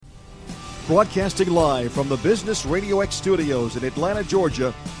Broadcasting live from the Business Radio X studios in Atlanta,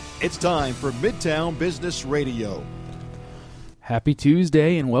 Georgia, it's time for Midtown Business Radio. Happy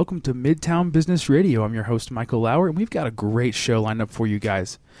Tuesday and welcome to Midtown Business Radio. I'm your host, Michael Lauer, and we've got a great show lined up for you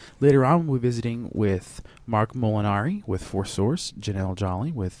guys. Later on, we'll be visiting with Mark Molinari with ForSource, Janelle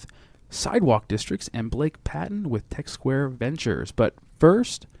Jolly with Sidewalk Districts, and Blake Patton with Tech Square Ventures. But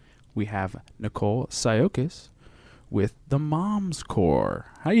first, we have Nicole Siokis with the Moms Corps.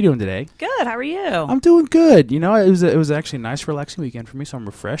 How are you doing today? Good. How are you? I'm doing good. You know, it was actually a nice, relaxing weekend for me, so I'm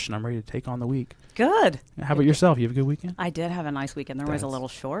refreshed and I'm ready to take on the week. Good. How about yourself? You have a good weekend? I did have a nice weekend. There was a little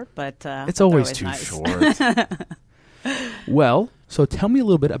short, but it's always they're too nice. short. Well, so tell me a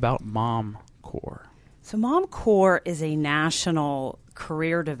little bit about Mom Corps. So Mom Corps is a national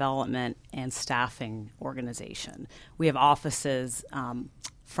career development and staffing organization. We have offices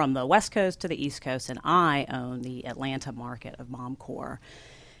from the West Coast to the East Coast, and I own the Atlanta market of Mom Corps.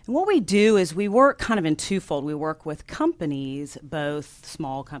 And what we do is we work kind of in twofold. We work with companies, both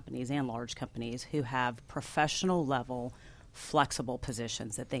small companies and large companies, who have professional level, flexible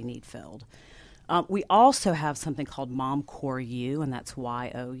positions that they need filled. We also have something called Mom Corps U, and that's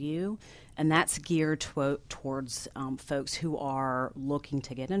YOU, and that's geared towards folks who are looking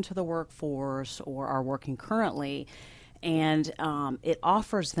to get into the workforce or are working currently. And it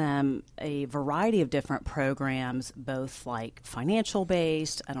offers them a variety of different programs, both like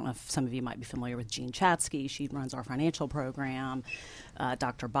financial-based. I don't know if some of you might be familiar with Jean Chatsky. She runs our financial program.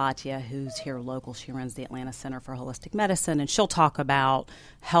 Dr. Bhatia, who's here local, she runs the Atlanta Center for Holistic Medicine, and she'll talk about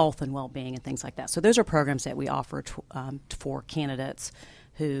health and well-being and things like that. So those are programs that we offer for candidates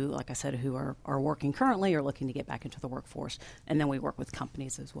who, like I said, who are working currently or looking to get back into the workforce. And then we work with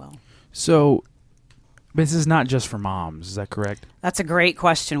companies as well. So this is not just for moms, is that correct? That's a great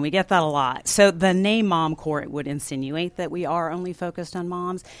question. We get that a lot. So the name Mom Corps would insinuate that we are only focused on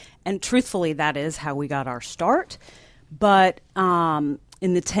moms. And truthfully, that is how we got our start. But in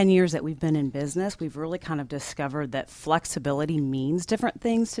the 10 years that we've been in business, we've really kind of discovered that flexibility means different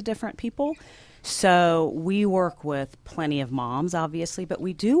things to different people. So we work with plenty of moms, obviously, but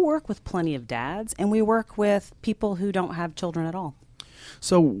we do work with plenty of dads, and we work with people who don't have children at all.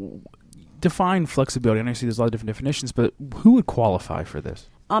 So define flexibility. I know you see there's a lot of different definitions, but who would qualify for this?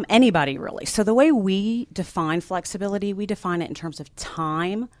 Anybody, really. So the way we define flexibility, we define it in terms of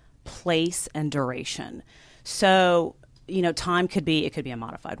time, place, and duration. So, you know, time could be a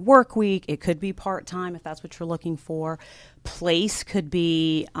modified work week. It could be part-time if that's what you're looking for. Place could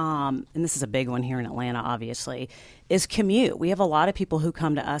be, and this is a big one here in Atlanta, obviously, is commute. We have a lot of people who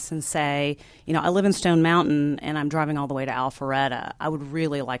come to us and say, you know, I live in Stone Mountain and I'm driving all the way to Alpharetta. I would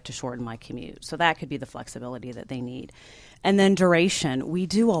really like to shorten my commute. So that could be the flexibility that they need. And then duration. We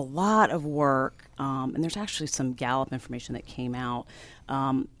do a lot of work, and there's actually some Gallup information that came out,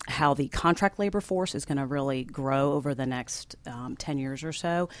 how the contract labor force is going to really grow over the next 10 years or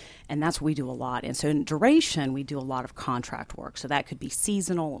so, and that's what we do a lot. And so in duration, we do a lot of contract work. So that could be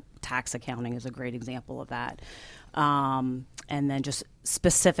seasonal. Tax accounting is a great example of that. And then just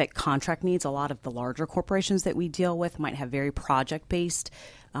specific contract needs. A lot of the larger corporations that we deal with might have very project-based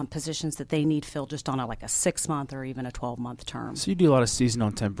positions that they need filled just on a 6-month or even a 12-month term. So you do a lot of seasonal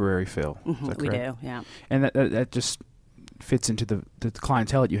and temporary fill. Mm-hmm, is that we correct? do, yeah. And that just fits into the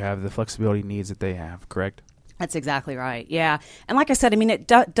clientele that you have, the flexibility needs that they have, correct? That's exactly right, yeah. And like I said, I mean, it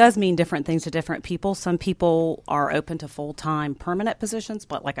does mean different things to different people. Some people are open to full-time permanent positions,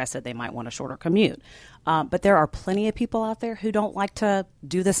 but like I said, they might want a shorter commute. But there are plenty of people out there who don't like to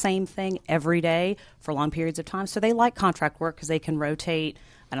do the same thing every day for long periods of time. So they like contract work because they can rotate,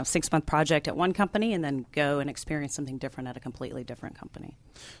 6-month project at one company and then go and experience something different at a completely different company.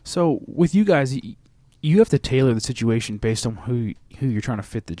 So with you guys, you have to tailor the situation based on who you're trying to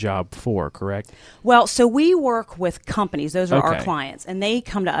fit the job for, correct? Well, so we work with companies. Those are our Okay. clients. And they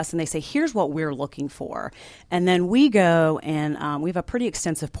come to us and they say, here's what we're looking for. And then we go and we have a pretty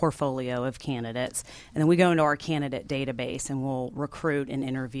extensive portfolio of candidates. And then we go into our candidate database and we'll recruit and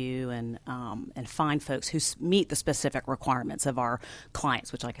interview and find folks who meet the specific requirements of our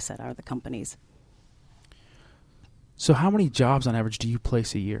clients, which, like I said, are the companies. So how many jobs on average do you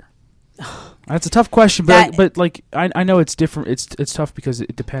place a year? That's a tough question, but I know it's different. It's tough because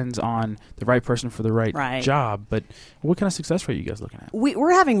it depends on the right person for the right job. But what kind of success rate are you guys looking at?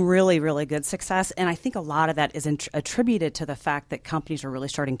 We're having really, really good success, and I think a lot of that is attributed to the fact that companies are really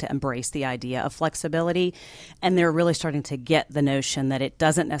starting to embrace the idea of flexibility, and they're really starting to get the notion that it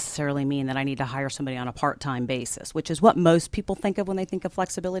doesn't necessarily mean that I need to hire somebody on a part-time basis, which is what most people think of when they think of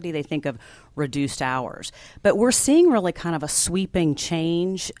flexibility. They think of reduced hours. But we're seeing really kind of a sweeping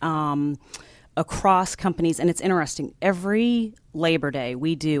change across companies, and it's interesting, every Labor Day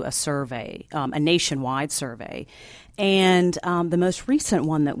we do a survey, a nationwide survey, and the most recent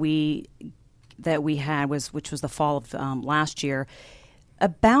one that we had which was the fall of last year.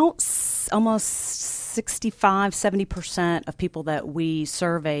 About almost 65-70% of people that we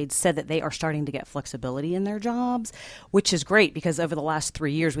surveyed said that they are starting to get flexibility in their jobs, which is great because over the last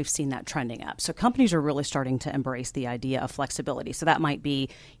 3 years we've seen that trending up. So companies are really starting to embrace the idea of flexibility. So that might be,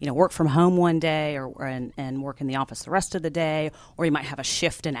 work from home one day and work in the office the rest of the day, or you might have a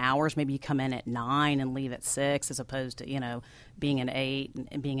shift in hours. Maybe you come in at 9 and leave at 6 as opposed to, being in 8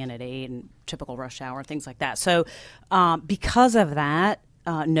 and being in at 8 and typical rush hour, things like that. So because of that,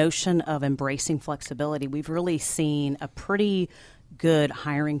 notion of embracing flexibility, we've really seen a pretty good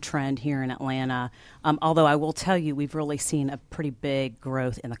hiring trend here in Atlanta. Although I will tell you, we've really seen a pretty big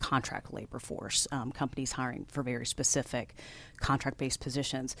growth in the contract labor force, companies hiring for very specific contract-based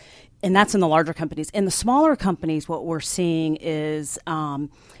positions. And that's in the larger companies. In the smaller companies, what we're seeing is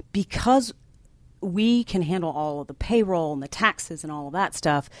because we can handle all of the payroll and the taxes and all of that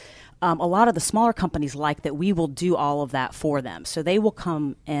stuff, a lot of the smaller companies like that we will do all of that for them. So they will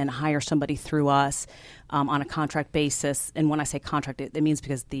come and hire somebody through us on a contract basis. And when I say contract, it means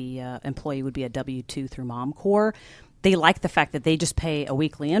because the employee would be a W-2 through MomCore. They like the fact that they just pay a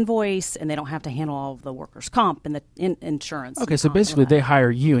weekly invoice and they don't have to handle all of the workers' comp and the insurance. Okay, so basically they hire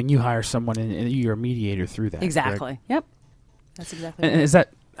you and you hire someone and you're a mediator through that. Exactly. Correct? Yep. That's exactly and is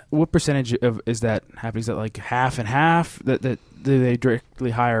that, what percentage of is that happening? Is that like half and half? That do they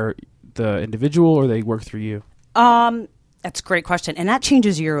directly hire the individual or they work through you? That's a great question. And that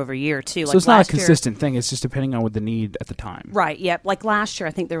changes year over year, too. So it's not a consistent thing. It's just depending on what the need at the time. Right, yeah. Like last year,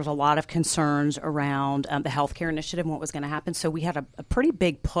 I think there was a lot of concerns around the healthcare initiative and what was going to happen. So we had a pretty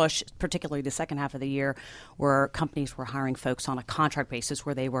big push, particularly the second half of the year, where companies were hiring folks on a contract basis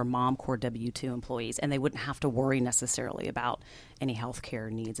where they were MomCore W-2 employees, and they wouldn't have to worry necessarily about any healthcare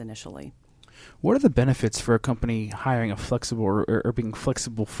needs initially. What are the benefits for a company hiring a flexible or being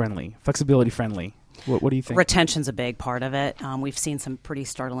flexibility friendly? What do you think? Retention's a big part of it. We've seen some pretty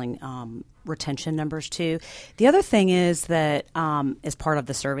startling retention numbers too. The other thing is that as part of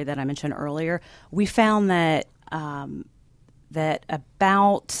the survey that I mentioned earlier, we found that that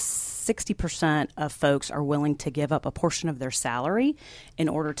about 60% of folks are willing to give up a portion of their salary in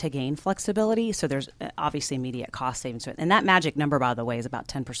order to gain flexibility. So there's obviously immediate cost savings. And that magic number, by the way, is about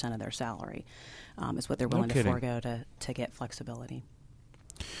 10% of their salary is what they're willing to forego to get flexibility.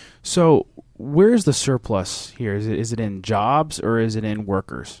 So where's the surplus here? Is it in jobs or is it in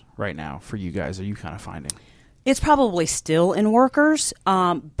workers right now for you guys? Are you kind of finding? It's probably still in workers,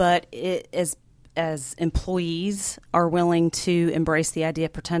 but as employees are willing to embrace the idea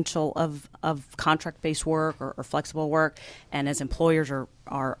potential of contract-based work or flexible work, and as employers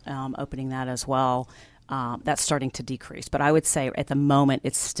are opening that as well, that's starting to decrease. But I would say at the moment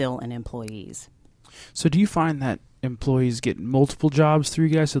it's still in employees. So do you find that employees get multiple jobs through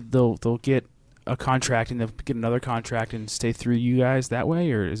you guys, so they'll get a contract and they'll get another contract and stay through you guys that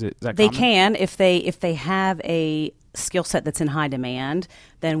way, or is that they common? Can if they have a skill set that's in high demand,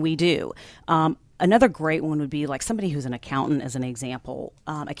 then we do. Another great one would be like somebody who's an accountant, as an example.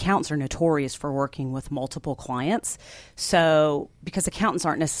 Accountants are notorious for working with multiple clients. So because accountants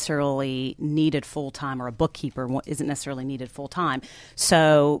aren't necessarily needed full-time, or a bookkeeper isn't necessarily needed full-time.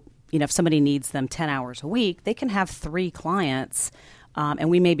 So, if somebody needs them 10 hours a week, they can have 3 clients, and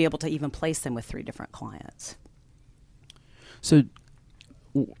we may be able to even place them with 3 different clients. So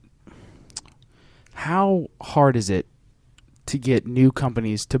how hard is it to get new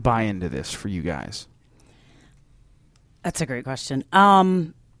companies to buy into this for you guys? That's a great question.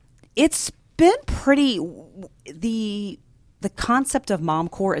 It's been pretty the concept of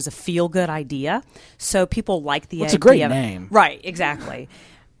MomCore is a feel-good idea, so people like the idea. It's a great name. Right, exactly.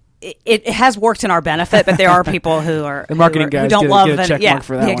 It has worked in our benefit, but there are people who are the marketing guys who don't get love a check mark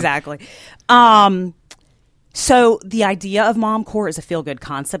for that one. Exactly. So the idea of MomCore is a feel-good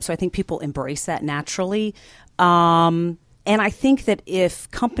concept, so I think people embrace that naturally. And I think that if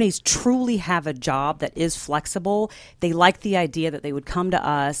companies truly have a job that is flexible, they like the idea that they would come to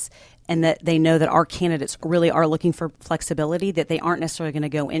us and that they know that our candidates really are looking for flexibility, that they aren't necessarily going to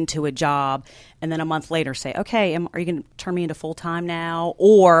go into a job and then a month later say, okay, are you going to turn me into full-time now?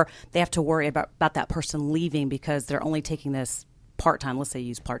 Or they have to worry about that person leaving because they're only taking this part-time, let's say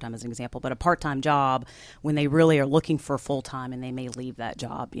use part-time as an example, but a part-time job when they really are looking for full-time, and they may leave that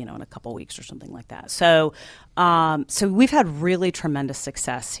job, in a couple of weeks or something like that. So we've had really tremendous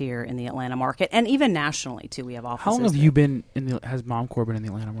success here in the Atlanta market, and even nationally too. We have offices. How long have you been has MomCore been in the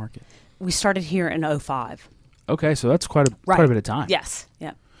Atlanta market? We started here in 2005. Okay, so that's quite a bit of time. Yes,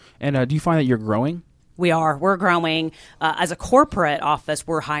 yeah. And do you find that you're growing? We are. We're growing. As a corporate office,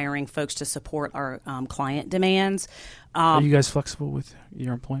 we're hiring folks to support our client demands. Are you guys flexible with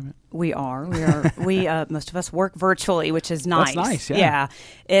your employment? We are. We most of us work virtually, which is nice. That's nice. Yeah.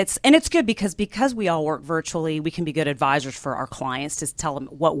 Yeah. It's good because we all work virtually. We can be good advisors for our clients to tell them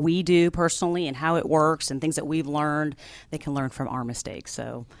what we do personally and how it works and things that we've learned. They can learn from our mistakes.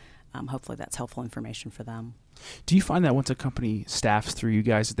 So hopefully that's helpful information for them. Do you find that once a company staffs through you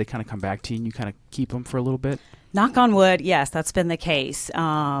guys, that they kind of come back to you and you kind of keep them for a little bit? Knock on wood, yes, that's been the case.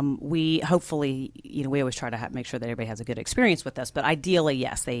 We hopefully, we always try to make sure that everybody has a good experience with us. But ideally,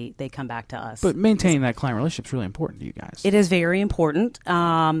 yes, they come back to us. But maintaining that client relationship is really important to you guys. It is very important.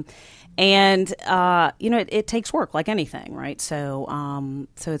 It takes work like anything, right? So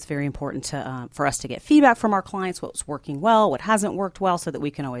it's very important for us to get feedback from our clients, what's working well, what hasn't worked well, so that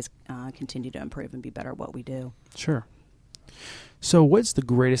we can always continue to improve and be better at what we do. Sure. So what's the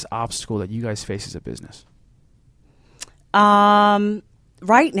greatest obstacle that you guys face as a business?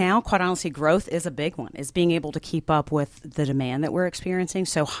 Right now, quite honestly, growth is a big one, is being able to keep up with the demand that we're experiencing.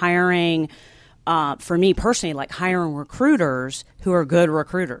 So hiring, for me personally, like hiring recruiters who are good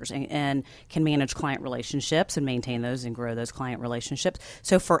recruiters and can manage client relationships and maintain those and grow those client relationships.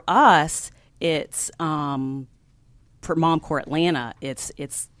 So for us, it's for MomCore Atlanta, it's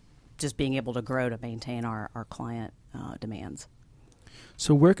just being able to grow to maintain our client demands.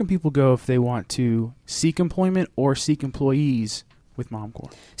 So where can people go if they want to seek employment or seek employees with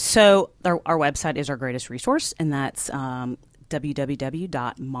MomCore? So our website is our greatest resource, and that's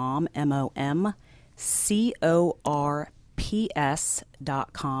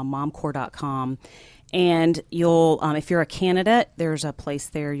www.momcorps.com, momcore.com. And you'll, if you're a candidate, there's a place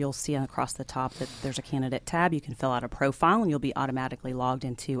there you'll see across the top that there's a candidate tab. You can fill out a profile, and you'll be automatically logged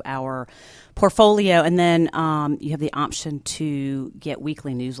into our portfolio. And then you have the option to get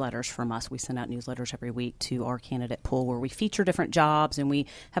weekly newsletters from us. We send out newsletters every week to our candidate pool where we feature different jobs, and we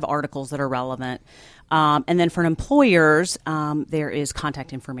have articles that are relevant. And then for employers, there is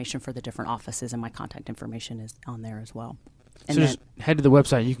contact information for the different offices, and my contact information is on there as well. And so just head to the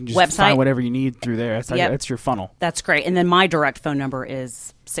website. You can just find whatever you need through there. That's your funnel. That's great. And then my direct phone number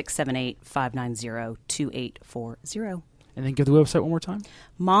is 678-590-2840. And then give the website one more time.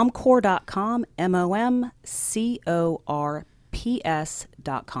 Momcore.com,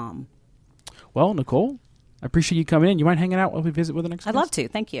 MOMCORPS.com. Well, Nicole, I appreciate you coming in. You mind hanging out while we visit with the next guest? I'd love to.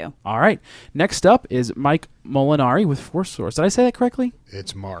 Thank you. All right. Next up is Mike Molinari with ForceSource. Did I say that correctly?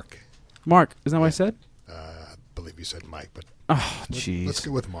 It's Mark. Mark. Isn't that what I said? I believe you said Mike, but jeez. Let's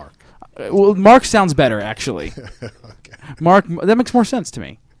go with Mark. Well, Mark sounds better, actually. Okay. Mark, that makes more sense to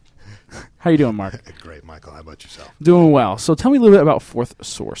me. How you doing, Mark? Great, Michael. How about yourself? Doing well. So tell me a little bit about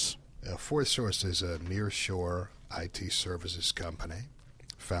ForceSource. ForceSource is a nearshore IT services company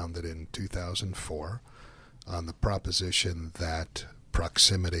founded in 2004 on the proposition that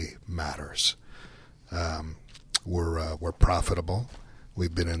proximity matters. We're profitable.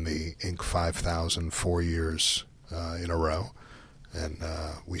 We've been in the Inc. 5000 4 years in a row, and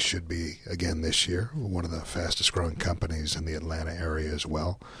we should be again this year. We're one of the fastest growing companies in the Atlanta area as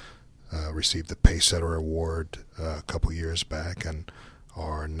well. Received the Pacesetter Award a couple years back and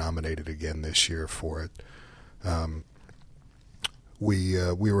are nominated again this year for it.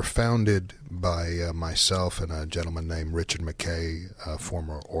 We were founded by myself and a gentleman named Richard McKay,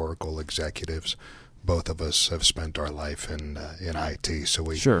 former Oracle executives. Both of us have spent our life in IT, so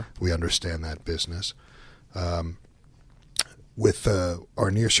we understand that business. With our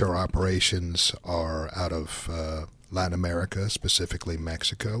nearshore operations are out of Latin America, specifically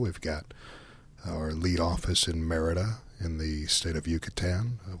Mexico. We've got our lead office in Mérida in the state of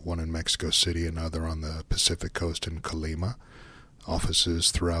Yucatan, one in Mexico City, another on the Pacific coast in Colima.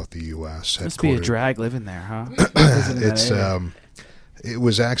 Offices throughout the U.S. Must be a drag living there, huh? It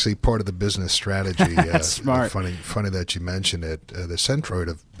was actually part of the business strategy. That's smart. Funny that you mentioned it. The centroid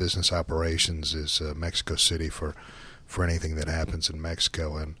of business operations is Mexico City for anything that happens in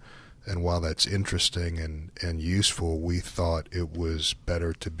Mexico. And while that's interesting and useful, we thought it was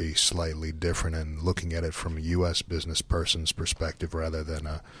better to be slightly different and looking at it from a U.S. business person's perspective rather than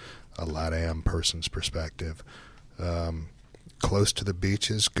a LATAM person's perspective. Close to the beach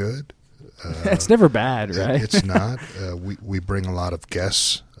is good. It's never bad, right? It's not. We bring a lot of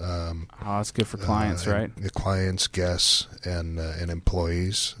guests. It's good for clients, right? Clients, guests, and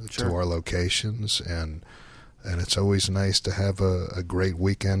employees to our locations, and it's always nice to have a great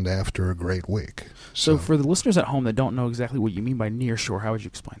weekend after a great week. So for the listeners at home that don't know exactly what you mean by nearshore, how would you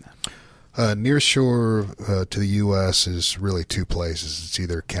explain that? Nearshore to the U.S. is really two places. It's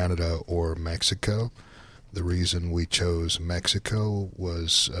either Canada or Mexico. The reason we chose Mexico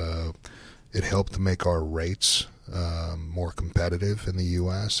was it helped make our rates more competitive in the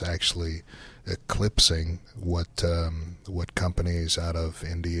U.S., actually eclipsing what companies out of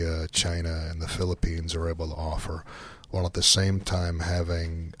India, China, and the Philippines are able to offer, while at the same time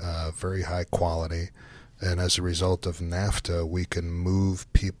having very high quality. And as a result of NAFTA, we can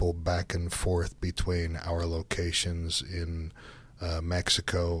move people back and forth between our locations in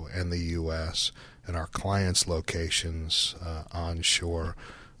Mexico and the U.S. and our clients' locations onshore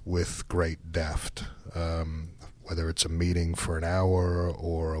with great deft. Whether it's a meeting for an hour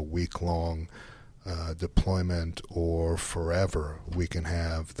or a week-long deployment or forever, we can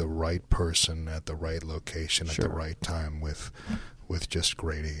have the right person at the right location at the right time with just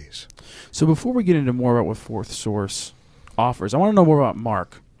great ease. So before we get into more about what Fourth Source offers, I want to know more about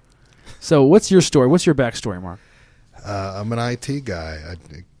Mark. So what's your story? What's your backstory, Mark? I'm an IT guy, a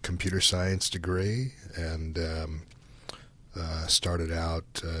computer science degree, and started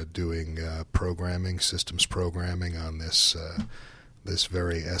out doing programming, systems programming on this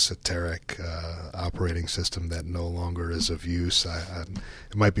very esoteric operating system that no longer is of use.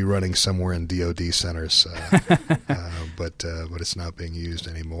 It might be running somewhere in DoD centers, but it's not being used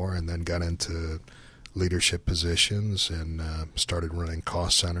anymore. And then got into leadership positions and started running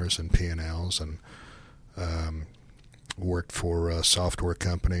cost centers and P&Ls, and worked for a software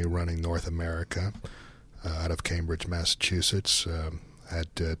company running North America out of Cambridge, Massachusetts. Had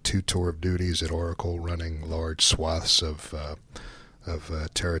 2 tour of duties at Oracle, running large swaths of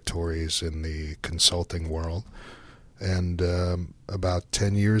territories in the consulting world. And about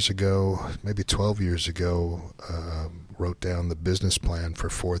 10 years ago, maybe 12 years ago, wrote down the business plan for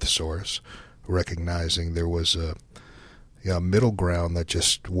Fourth Source, recognizing there was a middle ground that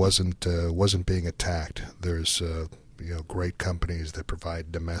just wasn't being attacked. There's great companies that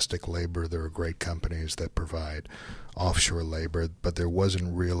provide domestic labor. There are great companies that provide offshore labor, but there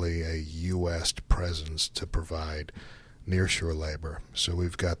wasn't really a U.S. presence to provide nearshore labor. So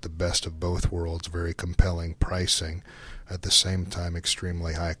we've got the best of both worlds, very compelling pricing, at the same time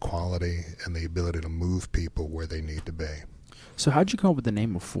extremely high quality and the ability to move people where they need to be. So how'd you come up with the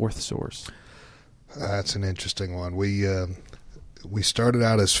name of Fourth Source? That's an interesting one. We started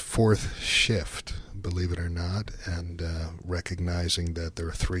out as Fourth Shift, believe it or not, and recognizing that there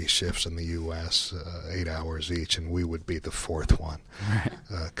are 3 shifts in the U.S., 8 hours each, and we would be the 4th one.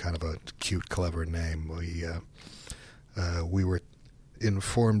 Right. Kind of a cute, clever name. We were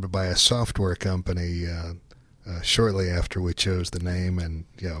informed by a software company shortly after we chose the name, and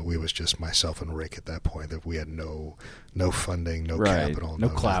we was just myself and Rick at that point, that we had no funding, no capital, no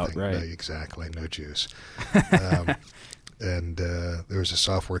clout, nothing. Right? Exactly, no juice. And there was a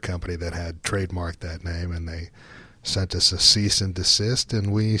software company that had trademarked that name, and they sent us a cease and desist,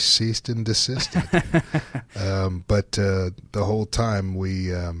 and we ceased and desisted. But the whole time we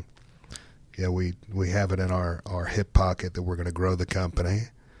have it in our hip pocket that we're going to grow the company,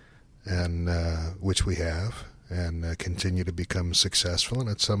 and which we have, and continue to become successful. And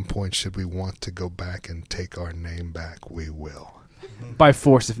at some point, should we want to go back and take our name back, we will. By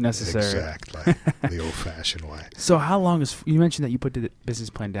force, if necessary. Exactly, the old-fashioned way. So how long you mentioned that you put the business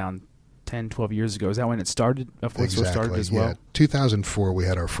plan down 10, 12 years ago. Is that when it started? Fourth Source started as well? 2004, we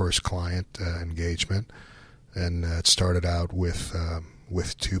had our first client engagement, and it started out with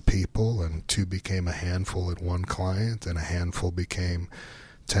 2 people, and 2 became a handful at one client, and a handful became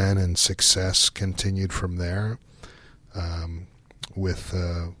 10, and success continued from there with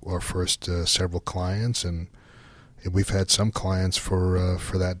our first several clients, and we've had some clients for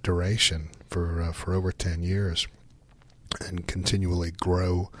that duration, for over 10 years, and continually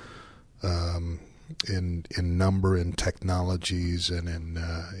grow in number, in technologies, and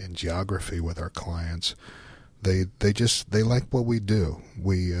in geography with our clients. They like what we do.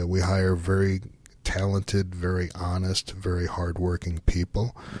 We hire very talented, very honest, very hardworking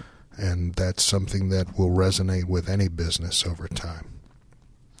people, and that's something that will resonate with any business over time.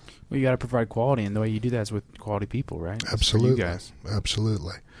 Well, you got to provide quality, and the way you do that is with quality people, right? Absolutely, you guys.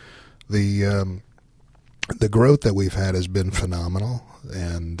 Absolutely. The growth that we've had has been phenomenal,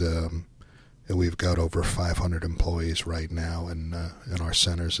 and we've got over 500 employees right now in our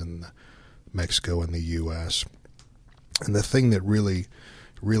centers in Mexico and the U.S. And the thing that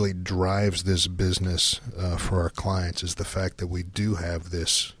really drives this business for our clients is the fact that we do have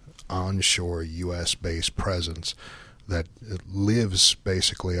this onshore U.S.-based presence that lives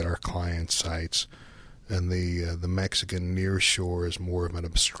basically at our client sites, and the Mexican nearshore is more of an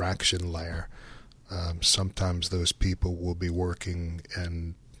abstraction layer. Sometimes those people will be working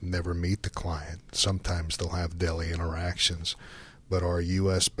and never meet the client. Sometimes they'll have daily interactions, but our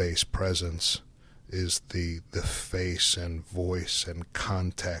U.S.-based presence is the face and voice and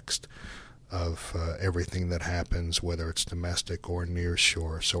context of everything that happens, whether it's domestic or near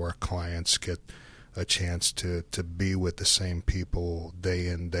shore. So our clients get a chance to be with the same people day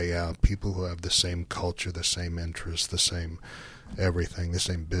in, day out, people who have the same culture, the same interests, the same everything, the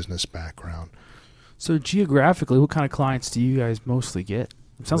same business background. So geographically, what kind of clients do you guys mostly get?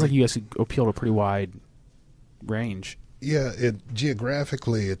 It sounds like you guys appeal to a pretty wide range. Yeah,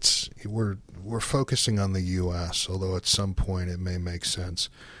 geographically, we're focusing on the U.S., although at some point it may make sense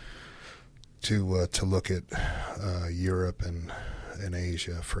to look at Europe and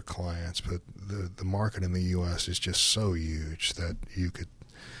Asia for clients. But the market in the U.S. is just so huge that you could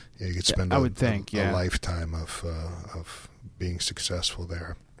spend a lifetime of being successful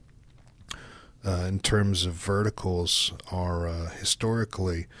there. In terms of verticals,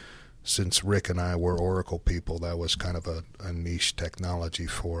 historically, since Rick and I were Oracle people, that was kind of a niche technology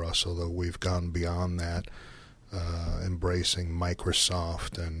for us, although we've gone beyond that, embracing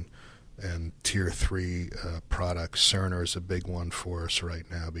Microsoft and Tier 3 products. Cerner is a big one for us right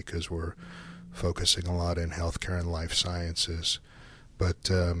now because we're focusing a lot in healthcare and life sciences. But,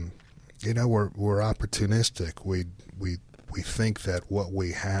 we're opportunistic. We think that what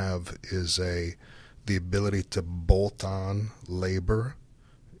we have is the ability to bolt on labor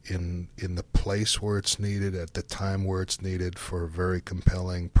in the place where it's needed, at the time where it's needed, for a very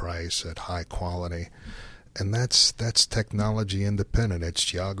compelling price at high quality. And that's technology independent. It's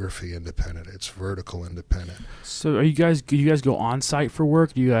geography independent. It's vertical independent. So do you guys go on site for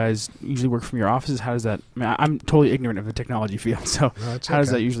work? Do you guys usually work from your offices? How does that? I mean, I'm totally ignorant of the technology field. So how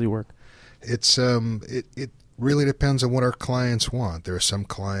does that usually work? It's it really depends on what our clients want. There are some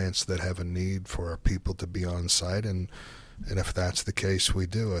clients that have a need for our people to be on site, and if that's the case, we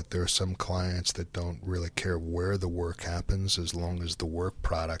do it. There are some clients that don't really care where the work happens, as long as the work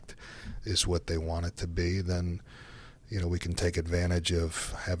product is what they want it to be. Then, we can take advantage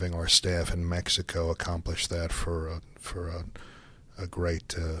of having our staff in Mexico accomplish that for a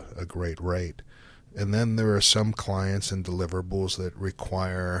great rate. And then there are some clients and deliverables that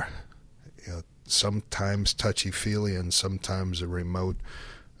require, sometimes touchy-feely and sometimes a remote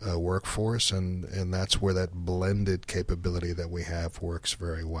workforce, and that's where that blended capability that we have works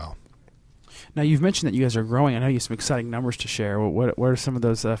very well. Now, you've mentioned that you guys are growing. I know you have some exciting numbers to share. What are some of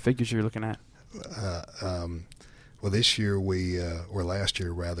those figures you're looking at? Well, this year or last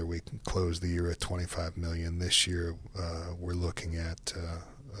year rather, we closed the year at $25 million. This year we're looking at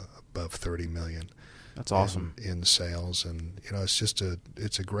above $30 million. That's awesome in sales, and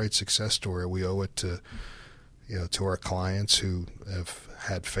it's a great success story. We owe it to our clients who have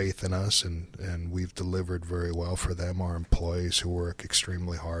had faith in us, and we've delivered very well for them. Our employees who work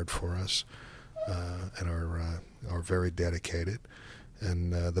extremely hard for us and are very dedicated,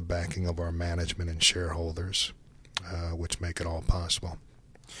 and the backing of our management and shareholders, which make it all possible.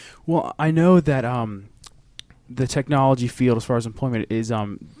 Well, I know that the technology field, as far as employment, is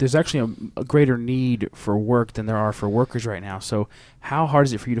there's actually a greater need for work than there are for workers right now. So how hard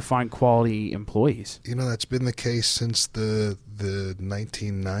is it for you to find quality employees? That's been the case since the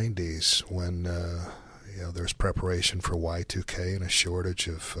 1990s, when there's preparation for Y2K and a shortage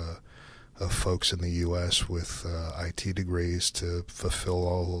of folks in the U.S. with IT degrees to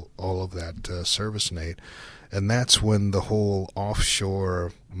fulfill all of that service need. And that's when the whole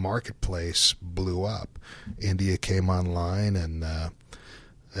offshore marketplace blew up. India came online, and there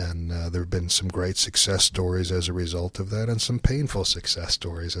have been some great success stories as a result of that, and some painful success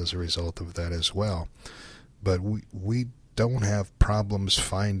stories as a result of that as well. But we don't have problems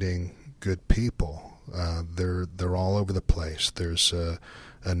finding good people. They're all over the place. There's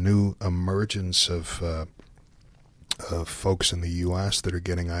a new emergence of folks in the U.S. that are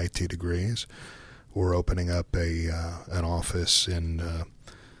getting IT degrees. We're opening up an office in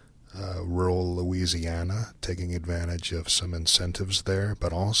rural Louisiana, taking advantage of some incentives there,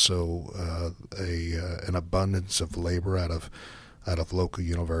 but also an abundance of labor out of local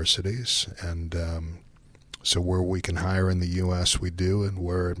universities. And so where we can hire in the U.S., we do, and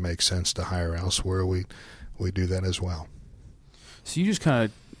where it makes sense to hire elsewhere, we do that as well. So you just kind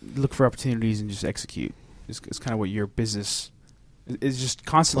of look for opportunities and just execute. It's kind of what your business is just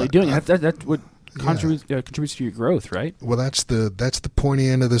constantly doing. That's what contributes to your growth, right? Well, that's the pointy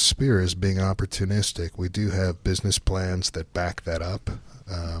end of the spear, is being opportunistic. We do have business plans that back that up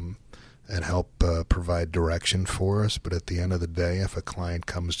and help provide direction for us. But at the end of the day, if a client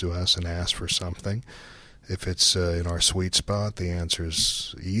comes to us and asks for something, if it's in our sweet spot, the answer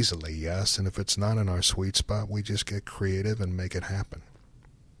is easily yes. And if it's not in our sweet spot, we just get creative and make it happen.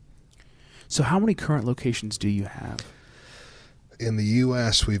 So how many current locations do you have? In the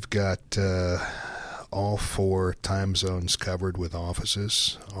U.S., we've got all 4 time zones covered with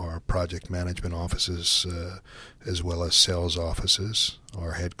offices, our project management offices, as well as sales offices.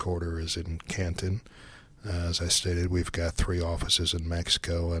 Our headquarters is in Canton. As I stated, we've got 3 offices in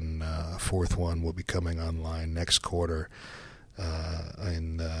Mexico, and a 4th one will be coming online next quarter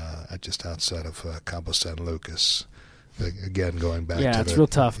just outside of Cabo San Lucas. Again, going back to it's real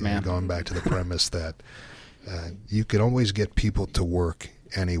tough, man. Going back to the premise that you can always get people to work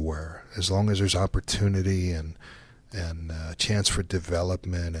anywhere as long as there's opportunity and chance for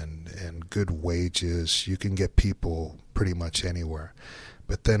development and good wages. You can get people pretty much anywhere.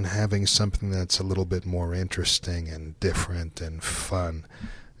 But then having something that's a little bit more interesting and different and fun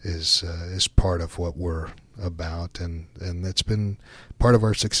is part of what we're about, and that's been part of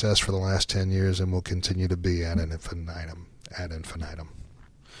our success for the last 10 years and will continue to be ad infinitum.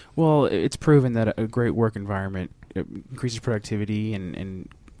 Well, it's proven that a great work environment increases productivity and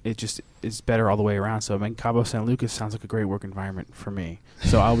it just is better all the way around. So, I mean, Cabo San Lucas sounds like a great work environment for me.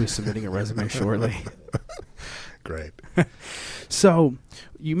 So I'll be submitting a resume shortly. Great. So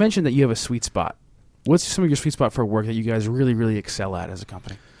you mentioned that you have a sweet spot. What's some of your sweet spot for work that you guys really, really excel at as a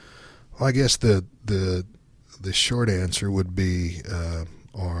company? Well, I guess the short answer would be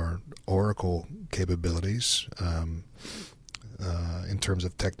our Oracle capabilities in terms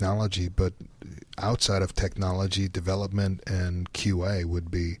of technology, but outside of technology, development and QA would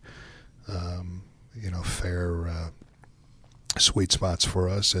be fair sweet spots for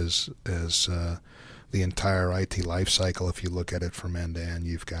us as the entire IT life cycle. If you look at it from end to end,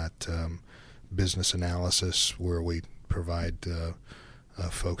 you've got business analysis where we provide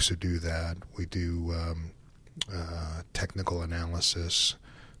folks who do that. We do technical analysis,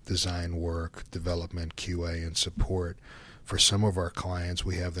 design work, development, QA, and support. For some of our clients,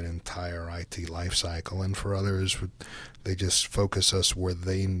 we have an entire IT life cycle, and for others, they just focus us where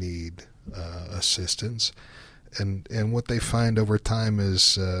they need assistance. And what they find over time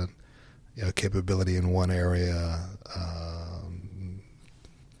is capability in one area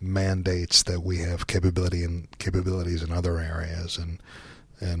mandates that we have capabilities in other areas,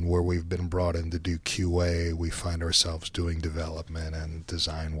 and where we've been brought in to do QA, we find ourselves doing development and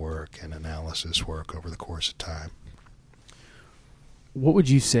design work and analysis work over the course of time. What would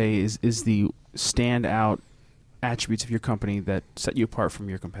you say is the standout attributes of your company that set you apart from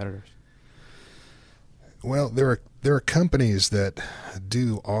your competitors? Well, there are companies that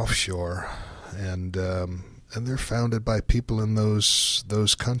do offshore, and they're founded by people in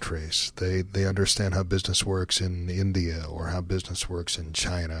those countries. They understand how business works in India, or how business works in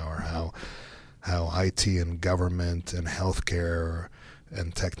China, or how IT and government and healthcare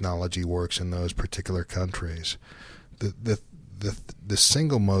and technology works in those particular countries. The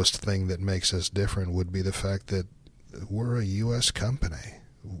single most thing that makes us different would be the fact that we're a U.S. company.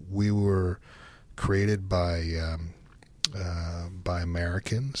 We were created by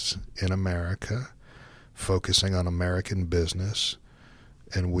Americans in America, focusing on American business,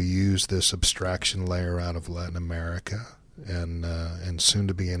 and we use this abstraction layer out of Latin America and soon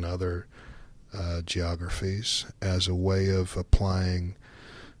to be in other geographies as a way of applying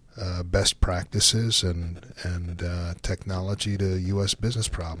best practices and technology to U.S. business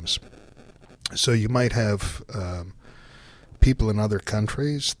problems. So you might have people in other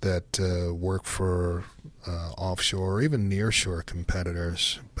countries that work for offshore or even nearshore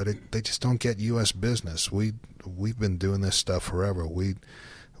competitors, but they just don't get U.S. business. We've been doing this stuff forever. We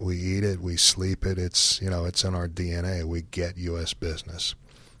eat it, we sleep it. It's in our DNA. We get U.S. business.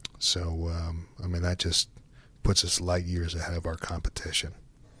 So that just puts us light years ahead of our competition.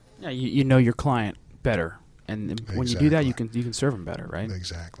 Yeah, you know your client better, and when you do that, you can serve them better, right?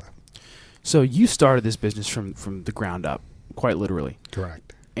 Exactly. So you started this business from the ground up, quite literally.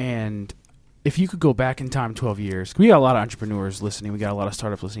 Correct. And if you could go back in time 12 years, we got a lot of entrepreneurs listening, we got a lot of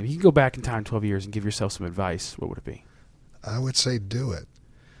startups listening. If you could go back in time 12 years and give yourself some advice, what would it be? I would say do it.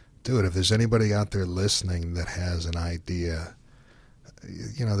 Do it. If there's anybody out there listening that has an idea,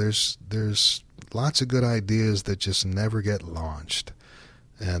 there's lots of good ideas that just never get launched.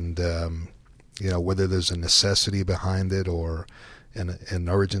 And, whether there's a necessity behind it or an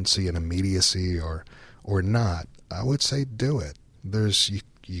urgency and immediacy or not, I would say do it.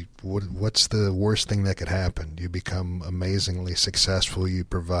 What's the worst thing that could happen? You become amazingly successful. You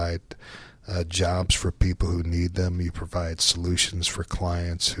provide jobs for people who need them. You provide solutions for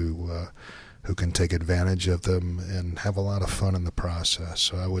clients who can take advantage of them and have a lot of fun in the process.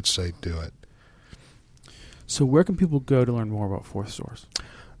 So I would say do it. So where can people go to learn more about Fourth Source?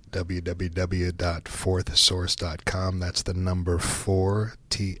 www.fourthsource.com. That's the number 4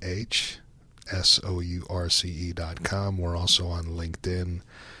 THSOURCE.com. We're also on LinkedIn,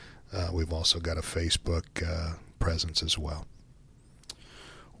 We've also got a Facebook presence as well.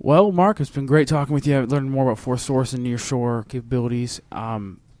 Well, Mark, it's been great talking with you. I've learned more about ForSource and nearshore capabilities.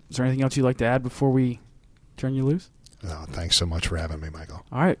 Is there anything else you'd like to add before we turn you loose? No, thanks so much for having me, Michael.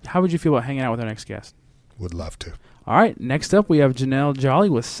 All right. How would you feel about hanging out with our next guest? Would love to. All right. Next up, we have Janelle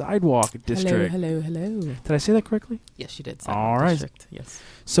Jolly with Sidewalk District. Hello. Did I say that correctly? Yes, you did. All right. District. Yes.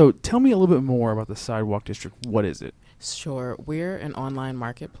 So tell me a little bit more about the Sidewalk District. What is it? Sure. We're an online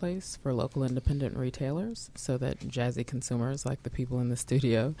marketplace for local independent retailers so that jazzy consumers like the people in the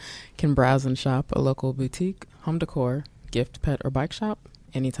studio can browse and shop a local boutique, home decor, gift, pet, or bike shop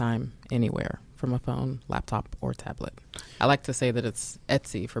anytime, anywhere from a phone, laptop, or tablet. I like to say that it's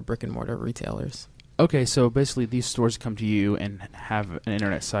Etsy for brick and mortar retailers. Okay, so basically these stores come to you and have an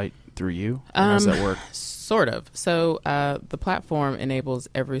internet site through you? How does that work? Sort of. So the platform enables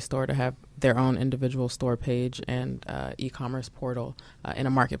every store to have their own individual store page and e-commerce portal in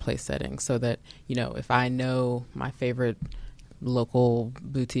a marketplace setting so that, if I know my favorite local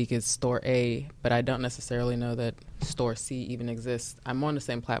boutique is store A, but I don't necessarily know that store C even exists, I'm on the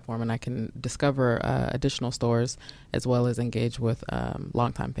same platform and I can discover additional stores as well as engage with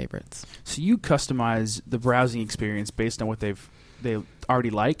longtime favorites. So you customize the browsing experience based on what they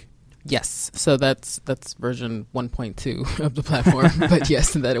already like? Yes. So that's version 1.2 of the platform. But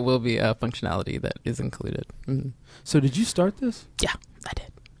yes, that it will be a functionality that is included. Mm-hmm. So did you start this? Yeah, I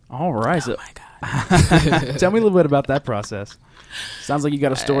did. All right. Oh, my God. Tell me a little bit about that process. Sounds like you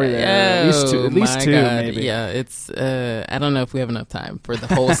got a story there. At least two, maybe. Yeah, it's, I don't know if we have enough time for the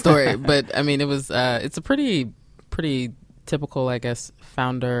whole story. But, I mean, it was, it's a pretty typical, I guess,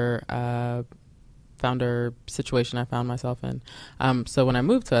 founder situation I found myself in. So when I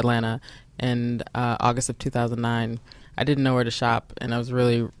moved to Atlanta in August of 2009, I didn't know where to shop, and I was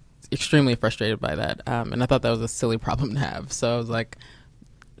really extremely frustrated by that. And I thought that was a silly problem to have. So I was like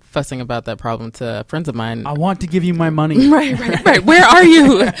fussing about that problem to friends of mine. I want to give you my money. Right. Where are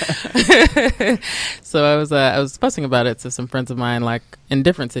you? So I was fussing about it to some friends of mine, like in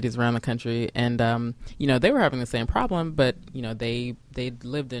different cities around the country, and they were having the same problem, but they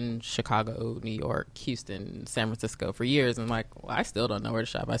lived in Chicago, New York, Houston, San Francisco for years, and I still don't know where to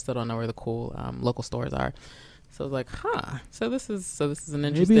shop. I still don't know where the cool local stores are. So I was like, so this is an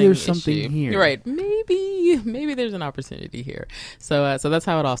interesting maybe there's issue. something here. You're right. Maybe there's an opportunity here. So that's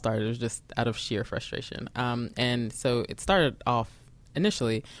how it all started. It was just out of sheer frustration. And so it started off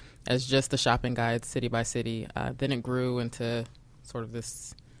initially as just a shopping guide, city by city. Then it grew into sort of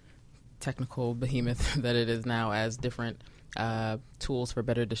this technical behemoth that it is now, as different tools for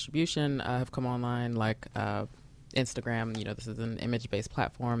better distribution have come online, like Instagram. This is an image-based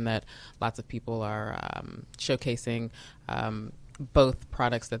platform that lots of people are showcasing both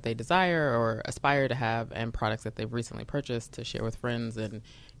products that they desire or aspire to have and products that they've recently purchased to share with friends and,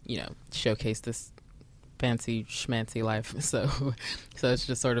 showcase this fancy schmancy life. So it's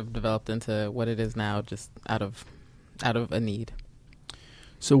just sort of developed into what it is now, just out of a need.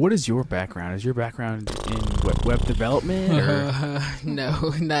 So what is your background? Is your background in web development? Or?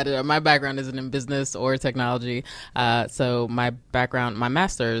 No, not at all. My background isn't in business or technology. So my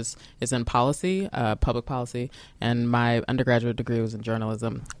master's is in policy, public policy, and my undergraduate degree was in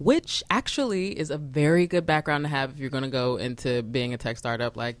journalism, which actually is a very good background to have if you're going to go into being a tech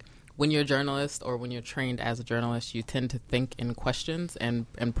startup. Like, when you're a journalist or when you're trained as a journalist, you tend to think in questions and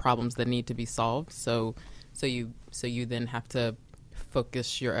problems that need to be solved. So you then have to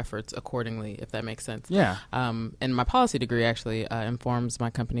focus your efforts accordingly, if that makes sense. Yeah. And my policy degree actually informs my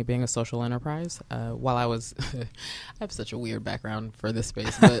company being a social enterprise. While I was, I have such a weird background for this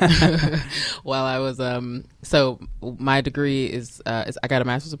space, but while I was, so my degree is I got a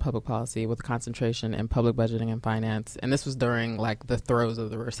master's of public policy with a concentration in public budgeting and finance. And this was during the throes of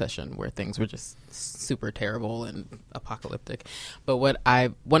the recession where things were just super terrible and apocalyptic. But one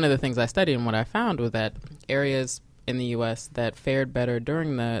of the things I studied and what I found was that areas in the U.S. that fared better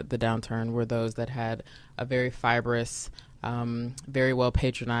during the downturn were those that had a very fibrous, very well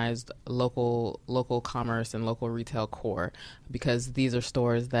patronized local commerce and local retail core, because these are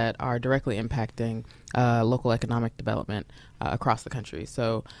stores that are directly impacting local economic development across the country.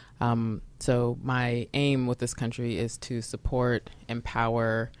 So my aim with this country is to support and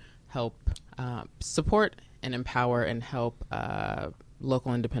empower and help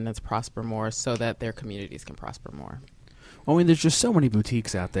local independents prosper more so that their communities can prosper more. Well, I mean, there's just so many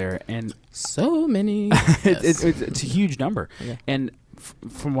boutiques out there, and so many. It's a huge number. Yeah. And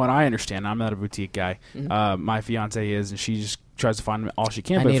from what I understand, I'm not a boutique guy. Mm-hmm. My fiance is, and she just tries to find all she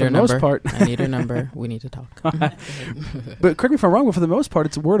can. I But need for her the most number. part, I need her number. We need to talk. but correct me if I'm wrong. But for the most part,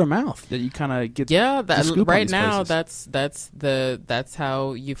 it's word of mouth that you kind of get. Yeah, the scoop on right these now places. that's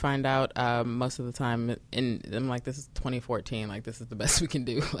how you find out most of the time. I'm like, this is 2014. Like, this is the best we can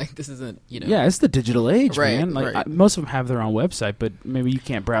do. Like, this isn't, Yeah, it's the digital age, Right, man. Like right. most of them have their own website, but maybe you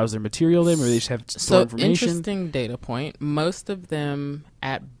can't browse their material there. Maybe they just have store So information. interesting data point. Most of them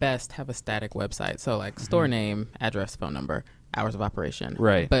at best have a static website. So like store name, address, phone number, hours of operation.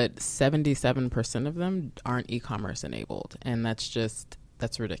 Right. But 77% of them aren't e-commerce enabled, and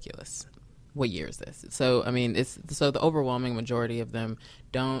that's ridiculous. What year is this? So I mean, the overwhelming majority of them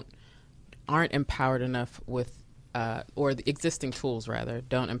aren't empowered enough with or the existing tools rather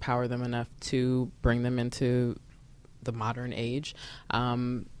don't empower them enough to bring them into the modern age.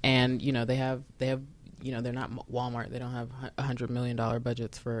 And they have they're not Walmart. They don't have $100 million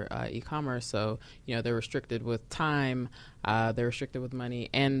budgets for e-commerce. So, they're restricted with time, they're restricted with money,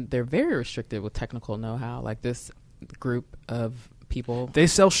 and they're very restricted with technical know-how. Like this group of people. They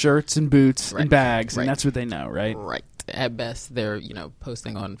sell shirts and boots Right. and bags, Right. and that's what they know, right? Right. At best, they're,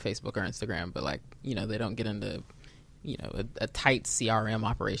 posting on Facebook or Instagram, but they don't get into, a tight CRM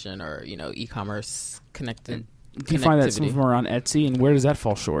operation or, e-commerce connected. Do you find that some connectivity. of them are on Etsy, and where does that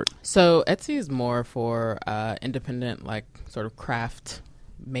fall short? So Etsy is more for independent, sort of craft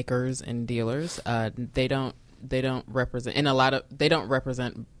makers and dealers. They don't represent they don't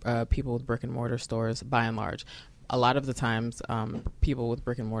represent people with brick and mortar stores by and large. A lot of the times, people with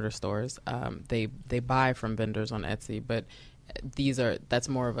brick and mortar stores, they buy from vendors on Etsy, but that's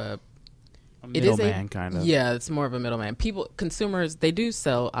more of a middleman kind of. Yeah, it's more of a middleman. Consumers, they do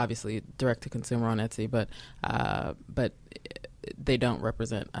sell obviously direct to consumer on Etsy, but they don't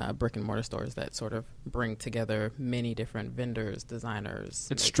represent brick and mortar stores that sort of bring together many different vendors, designers. It's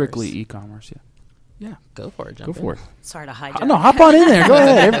makers. strictly e-commerce, yeah. Yeah, Go for it. go Jump for in. it. Sorry to hijack. No, hop on in there. Go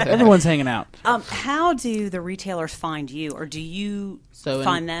ahead. Everyone's hanging out. How do the retailers find you, or do you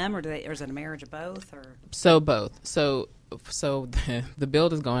find them, or or is it a marriage of both? Or So both. So the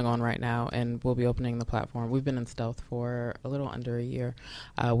build is going on right now, and we'll be opening the platform. We've been in stealth for a little under a year.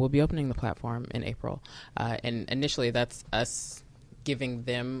 We'll be opening the platform in April, and initially that's us giving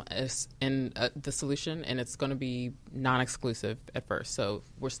them the solution, and it's going to be non-exclusive at first. So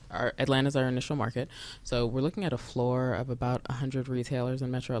Atlanta's our initial market. So we're looking at a floor of about 100 retailers in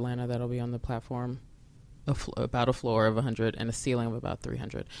Metro Atlanta that'll be on the platform. About a floor of 100 and a ceiling of about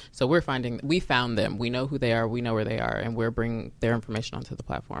 300. So we found them. We know who they are. We know where they are, and we're bringing their information onto the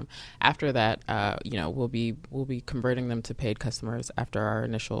platform. After that, we'll be converting them to paid customers after our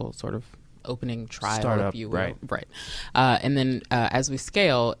initial sort of opening trial, Startup, if you will. right. And then as we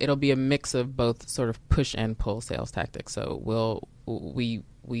scale, it'll be a mix of both sort of push and pull sales tactics. So we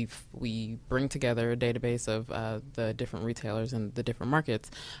bring together a database of the different retailers in the different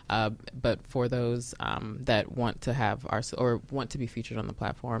markets, but for those that want to have or want to be featured on the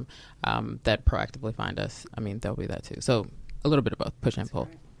platform, that proactively find us, there'll be that too. So a little bit of both, push and pull.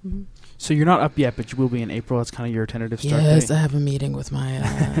 Mm-hmm. So you're not up yet, but you will be in April. That's kind of your tentative start Yes, date. I have a meeting with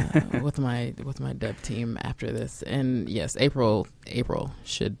my with my dev team after this, and yes, April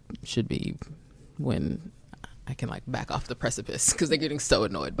should be when I can back off the precipice because they're getting so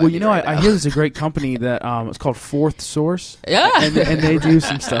annoyed by me right I now. hear there's a great company that it's called Fourth Source. Yeah, and they do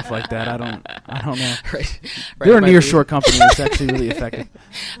some stuff like that. I don't know. right. They're a nearshore company that's actually really effective.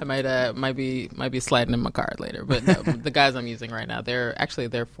 I might be sliding in my card later, but no, the guys I'm using right now, they're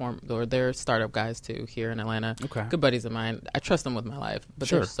startup guys too here in Atlanta. Okay. Good buddies of mine. I trust them with my life, but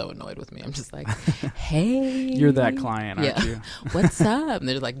Sure. they're so annoyed with me. I'm just like, hey, You're that client, aren't yeah. you? What's up? And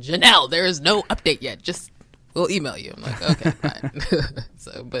they're like, Janelle, there is no update yet. Just we'll email you. I'm like, okay, fine.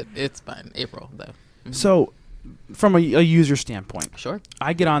 So, but it's fine. April though. Mhm. So, from a user standpoint, Sure.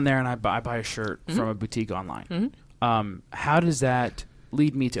 I get on there and I buy a shirt from a boutique online. Mm-hmm. How does that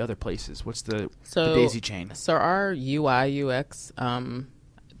lead me to other places? What's the daisy chain? So our UI UX,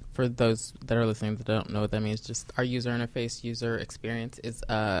 for those that are listening that don't know what that means, just our user interface, user experience is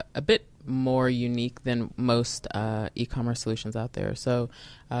a bit more unique than most e-commerce solutions out there. So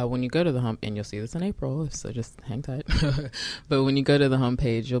when you go to the home, and you'll see this in April, so just hang tight. But when you go to the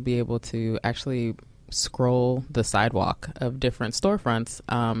homepage, you'll be able to actually scroll the sidewalk of different storefronts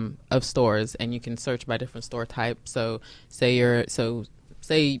of stores, and you can search by different store type. So say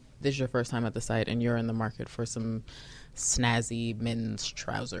this is your first time at the site and you're in the market for some snazzy men's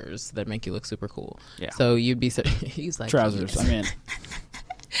trousers that make you look super cool. Yeah. So you'd be he's like Trousers. yes. I'm in.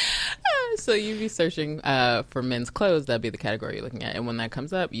 So you'd be searching for men's clothes. That'd be the category you're looking at, and when that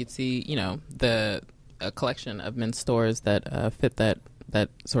comes up, you'd see a collection of men's stores that fit that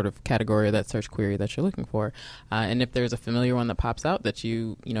sort of category or that search query that you're looking for. And if there's a familiar one that pops out that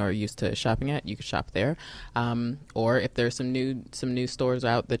you know are used to shopping at, you can shop there. Or if there's some new stores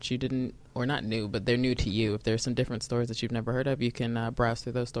out that you didn't, or not new, but they're new to you. If there's some different stores that you've never heard of, you can browse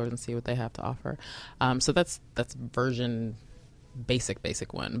through those stores and see what they have to offer. So that's version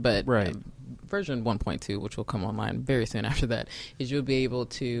basic one, but right. Version 1.2, which will come online very soon after that, is you'll be able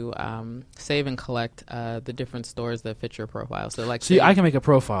to save and collect the different stores that fit your profile. So like, see, I can make a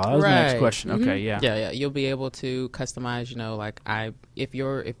profile. That was my next question. Mm-hmm. Okay, yeah. Yeah. You'll be able to customize, you know, like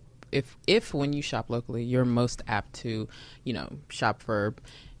if when you shop locally, you're most apt to, you know, shop for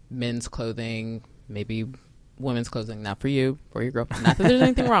men's clothing, maybe women's clothing, not for you, for your girlfriend. Not that there's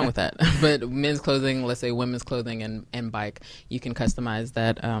anything wrong with that, but men's clothing, let's say women's clothing and bike, you can customize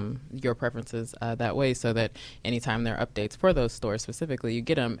that, your preferences that way, so that anytime there are updates for those stores specifically, you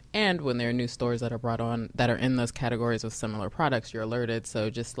get them. And when there are new stores that are brought on that are in those categories with similar products, you're alerted. So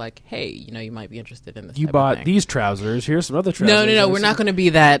just like, hey, you know, you might be interested in this. You type bought of thing. these trousers. Here's some other trousers. No. We're not going to be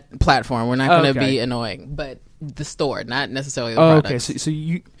that platform. We're not going to be annoying, but the store, not necessarily the product. Okay. So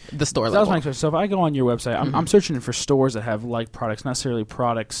you the store that level. was my question. So if I go on your website, I'm searching for stores that have like products, not necessarily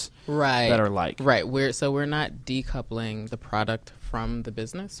products that are like. Right. We're not decoupling the product from the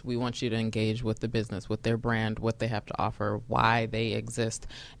business. We want you to engage with the business, with their brand, what they have to offer, why they exist,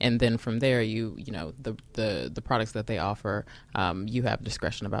 and then from there, you know, the products that they offer, you have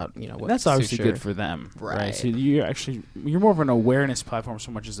discretion about, you know, what. That's obviously good for them, right? So you're more of an awareness platform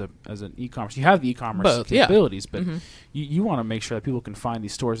so much as an e-commerce. You have the e-commerce capabilities, but you want to make sure that people can find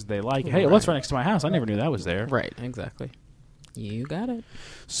these stores that they like. Hey, what's right next to my house? I never knew that was there. Right. Exactly. You got it.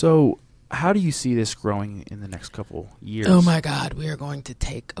 So, how do you see this growing in the next couple years? Oh my God, we are going to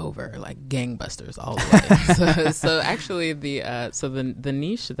take over like gangbusters all the way. so actually, the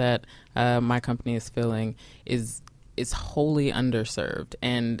niche that my company is filling is wholly underserved,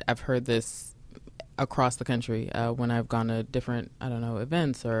 and I've heard this across the country when I've gone to different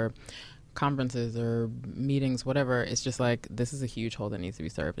events or conferences or meetings, whatever. It's just like, this is a huge hole that needs to be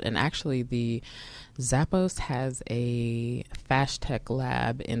served. And actually, the Zappos has a Fast Tech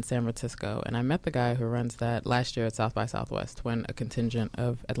lab in San Francisco, and I met the guy who runs that last year at South by Southwest when a contingent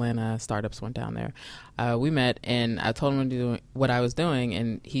of Atlanta startups went down there. We met, and I told him what I was doing,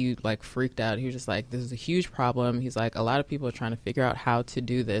 and he like freaked out. He was just like, this is a huge problem. He's like, a lot of people are trying to figure out how to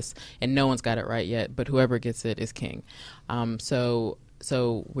do this, and no one's got it right yet, but whoever gets it is king.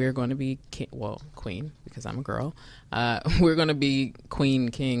 So we're going to be queen, because I'm a girl. We're going to be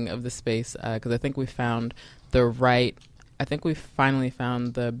king of the space, because I think we finally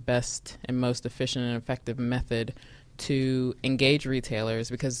found the best and most efficient and effective method to engage retailers,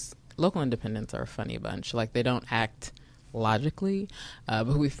 because local independents are a funny bunch. Like, they don't act logically,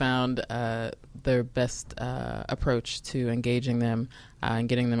 but we found their best approach to engaging them and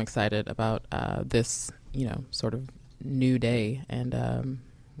getting them excited about this, you know, sort of new day, and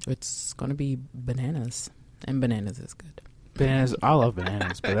it's going to be bananas, and bananas is good. Bananas, I love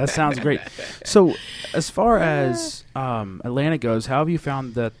bananas, but that sounds great. So, as far as Atlanta goes, how have you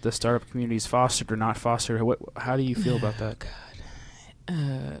found that the startup community is fostered or not fostered? How do you feel about that?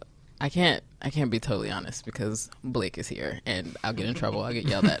 God, I can't be totally honest, because Blake is here, and I'll get in trouble. I'll get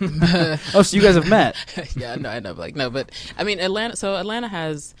yelled at. Oh, so you guys have met? Yeah, I know, Blake. No, but I mean, Atlanta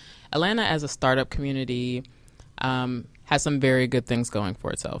as a startup community has some very good things going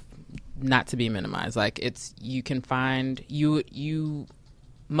for itself, not to be minimized. Like, you can find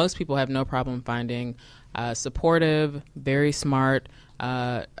most people have no problem finding supportive, very smart,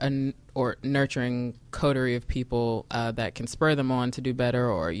 or nurturing coterie of people that can spur them on to do better.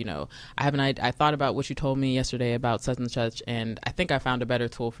 Or, you know, I thought about what you told me yesterday about such and such, and I think I found a better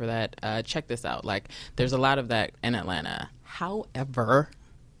tool for that. Check this out. Like, there's a lot of that in Atlanta. However,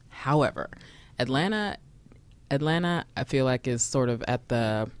 Atlanta, I feel like, is sort of at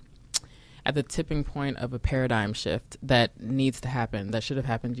the tipping point of a paradigm shift that needs to happen. That should have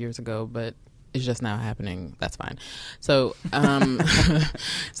happened years ago, but it's just now happening. That's fine. So,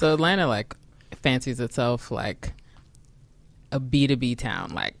 so Atlanta like fancies itself like a B2B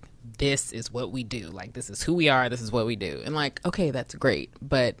town. Like, this is what we do. Like, this is who we are. This is what we do. And like, okay, that's great,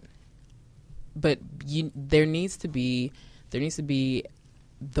 but there needs to be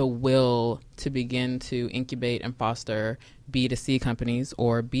the will to begin to incubate and foster B2C companies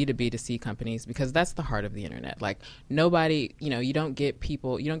or B2B2C companies, because that's the heart of the internet. Like, nobody, you know, you don't get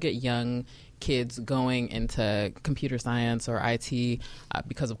young kids going into computer science or IT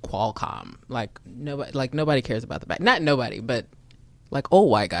because of Qualcomm. Like, nobody cares about the back. Not nobody, but like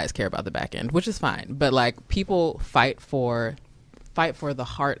old white guys care about the back end, which is fine. But like, people fight for fight for the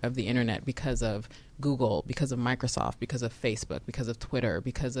heart of the internet because of Google, because of Microsoft, because of Facebook, because of Twitter,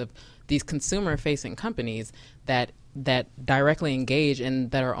 because of these consumer-facing companies that directly engage and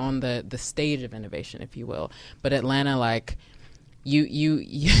that are on the stage of innovation, if you will. But Atlanta, like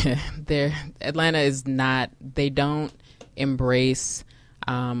Atlanta is not. They don't embrace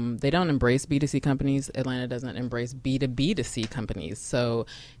B2C companies. Atlanta doesn't embrace B2B2C companies. So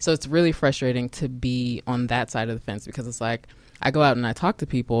it's really frustrating to be on that side of the fence, because it's like I go out and I talk to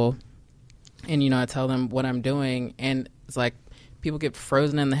people, and, I tell them what I'm doing, and it's like people get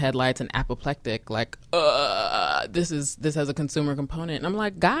frozen in the headlights and apoplectic, like, this has a consumer component. And I'm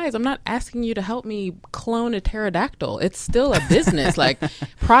like, guys, I'm not asking you to help me clone a pterodactyl. It's still a business. Like,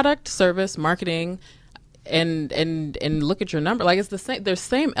 product, service, marketing, and look at your number. Like, it's the same. There's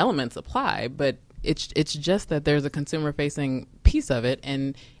same elements apply, but it's just that there's a consumer facing piece of it,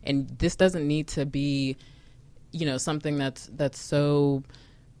 and this doesn't need to be, something that's so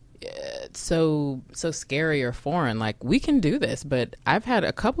scary or foreign. Like, we can do this. But I've had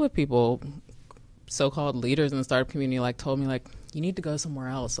a couple of people, so-called leaders in the startup community, like, told me, like, you need to go somewhere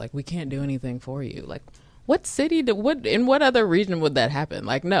else. Like, we can't do anything for you. Like, what city in what other region would that happen?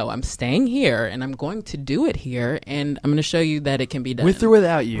 Like, no, I'm staying here and I'm going to do it here, and I'm going to show you that it can be done. With or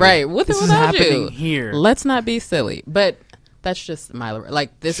without you. Right, with or without you. This is happening here. Let's not be silly. But that's just my,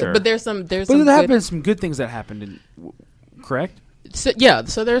 like, this. Sure. But there's some some good things that happened, correct? So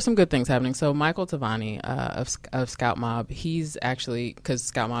there are some good things happening. So Michael Tavani of Scout Mob, he's actually, because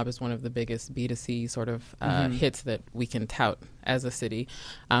Scout Mob is one of the biggest B2C sort of hits that we can tout as a city.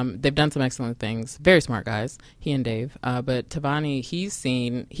 They've done some excellent things. Very smart guys, he and Dave. But Tavani,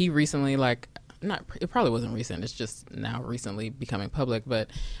 he recently, like, it probably wasn't recent, it's just now recently becoming public, but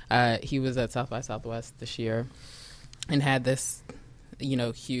he was at South by Southwest this year and had this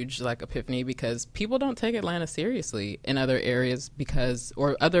huge, like, epiphany, because people don't take Atlanta seriously in other areas,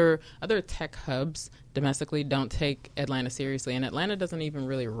 or other tech hubs domestically don't take Atlanta seriously, and Atlanta doesn't even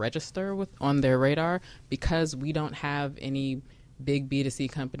really register on their radar because we don't have any big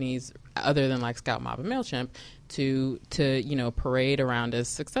B2C companies other than, like, Scout Mob and MailChimp to parade around as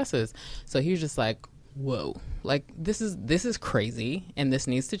successes. So he was just like, whoa, like, this is crazy, and this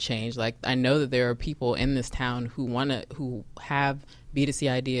needs to change. Like, I know that there are people in this town who have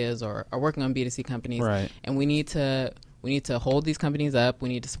B2C ideas or are working on B2C companies, right, and we need to hold these companies up. We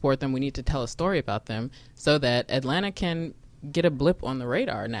need to support them. We need to tell a story about them so that Atlanta can get a blip on the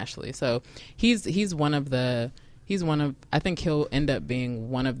radar nationally. So he's one of I think he'll end up being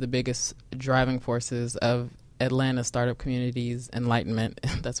one of the biggest driving forces of Atlanta startup community's enlightenment.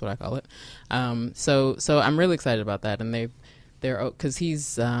 That's what I call it. So I'm really excited about that, and they're because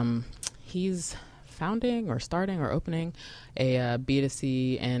he's founding or starting or opening a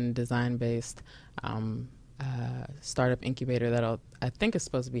B2C and design-based startup incubator that I think is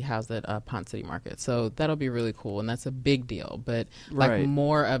supposed to be housed at Ponce City Market. So that'll be really cool, and that's a big deal. But like,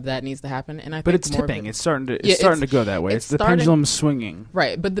 more of that needs to happen, and I think it's tipping. It's starting to go that way. It's the pendulum's swinging.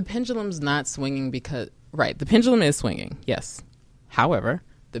 Right, but the pendulum's not swinging because the pendulum is swinging. Yes, however,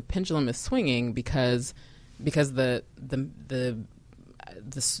 the pendulum is swinging because the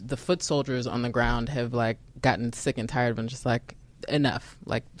foot soldiers on the ground have, like, gotten sick and tired of them, just like, enough,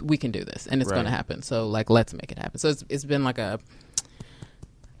 like, we can do this, and it's going to happen, so, like, let's make it happen. So it's been like I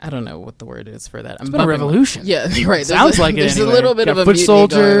don't know what the word is for that. It's been a revolution. Yeah, right. Sounds like it. There's anyway. A little bit of a foot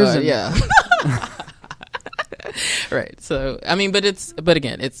soldiers. Yeah. Right. So I mean, but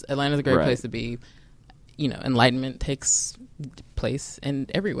again, Atlanta's a great place to be. Enlightenment takes place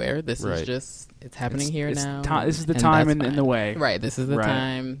everywhere. This is just, it's happening here now. This is the time and the way. Right. This is the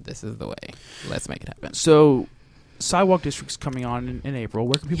time. This is the way. Let's make it happen. So, Sidewalk District's coming on in April.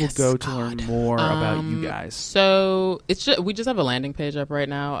 Where can people go to learn more about you guys? So we just have a landing page up right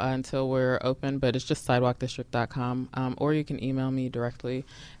now until we're open, but it's just sidewalkdistrict.com. Or you can email me directly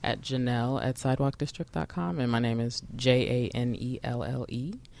at Janelle@sidewalkdistrict.com, and my name is JANELLE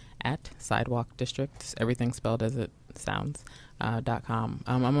 @sidewalkdistrict. Everything spelled as it sounds. .com.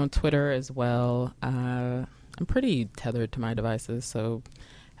 I'm on Twitter as well. I'm pretty tethered to my devices, so.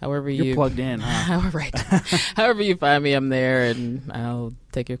 You're plugged in, huh? Right. However you find me, I'm there, and I'll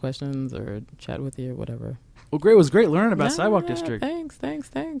take your questions or chat with you or whatever. Well, great. It was great learning about Sidewalk District. Thanks.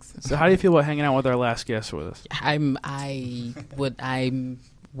 So how do you feel about hanging out with our last guest with us? I'm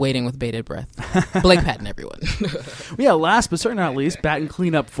waiting with bated breath. Blake Patton, everyone. Yeah, last but certainly not least, batting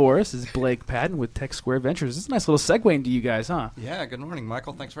cleanup for us is Blake Patton with Tech Square Ventures. This is a nice little segue into you guys, huh? Yeah, good morning,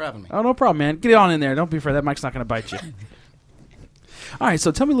 Michael. Thanks for having me. Oh, no problem, man. Get on in there. Don't be afraid. That mic's not going to bite you. All right,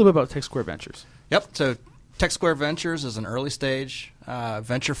 so tell me a little bit about Tech Square Ventures. Yep, so Tech Square Ventures is an early-stage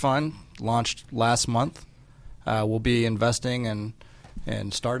venture fund launched last month. We'll be investing in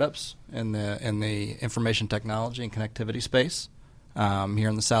in startups in the information technology and connectivity space here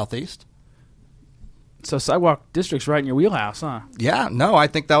in the Southeast. So Sidewalk District's right in your wheelhouse, huh? Yeah, no, I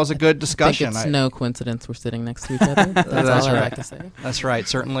think that was a good discussion. I think it's no coincidence we're sitting next to each other. That's all I like to say. That's right.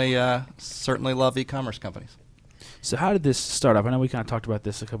 Certainly love e-commerce companies. So how did this start up? I know we kind of talked about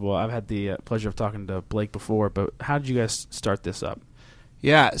this I've had the pleasure of talking to Blake before, but how did you guys start this up?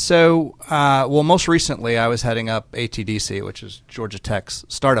 Yeah, so, most recently I was heading up ATDC, which is Georgia Tech's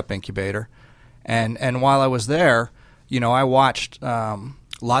startup incubator. And while I was there, I watched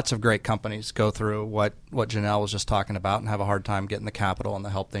lots of great companies go through what Janelle was just talking about and have a hard time getting the capital and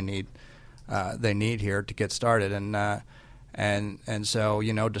the help they need here to get started. And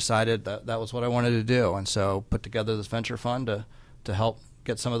so, decided that was what I wanted to do. And so put together this venture fund to help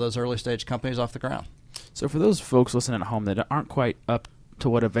get some of those early stage companies off the ground. So for those folks listening at home that aren't quite up to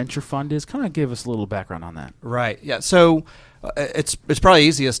what a venture fund is, kind of give us a little background on that. Right. Yeah. So it's probably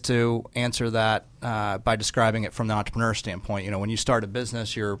easiest to answer that by describing it from the entrepreneur standpoint. When you start a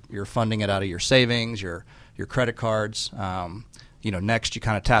business, you're funding it out of your savings, your credit cards. Next you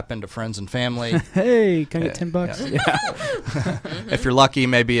kind of tap into friends and family. Hey, can I get $10? Yeah. If you're lucky,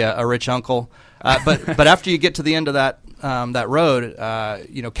 maybe a rich uncle. But after you get to the end of that road,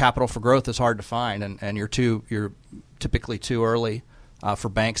 capital for growth is hard to find, and you're typically too early for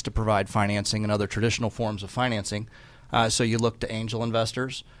banks to provide financing and other traditional forms of financing. So you look to angel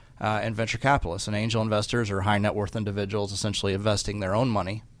investors and venture capitalists. And angel investors are high net worth individuals essentially investing their own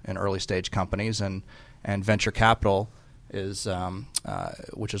money in early stage companies, and venture capital is,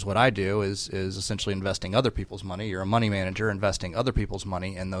 which is what I do, is essentially investing other people's money. You're a money manager investing other people's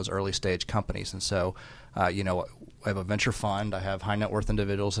money in those early stage companies. And so, I have a venture fund. I have high net worth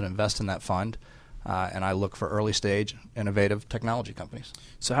individuals that invest in that fund. And I look for early stage innovative technology companies.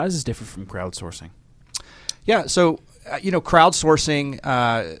 So how does this differ from crowdsourcing? Yeah, so crowdsourcing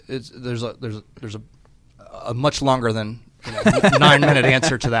there's a much longer than 9-minute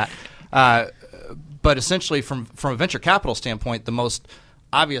answer to that. But essentially, from a venture capital standpoint, the most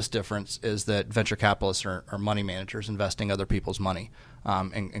obvious difference is that venture capitalists are money managers investing other people's money.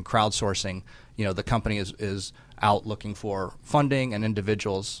 And crowdsourcing, the company is out looking for funding, and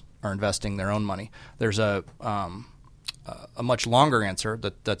individuals are investing their own money. There's a much longer answer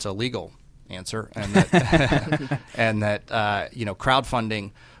that's a legal answer, and that and that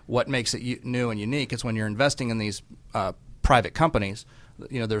crowdfunding. What makes it new and unique is when you're investing in these private companies.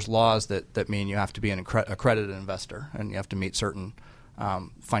 There's laws that mean you have to be an accredited investor, and you have to meet certain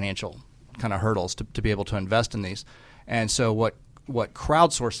financial kind of hurdles to be able to invest in these. And so what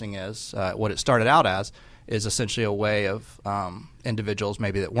crowdsourcing is, what it started out as, is essentially a way of individuals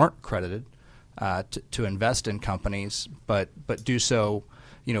maybe that weren't accredited to invest in companies, but do so,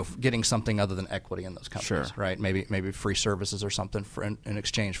 getting something other than equity in those companies, Sure. right? Maybe free services or something in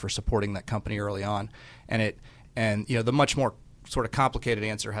exchange for supporting that company early on. And the much more sort of complicated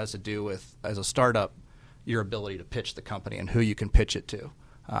answer has to do with, as a startup, your ability to pitch the company and who you can pitch it to,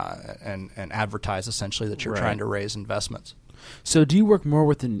 and advertise essentially that you're Right. trying to raise investments. So do you work more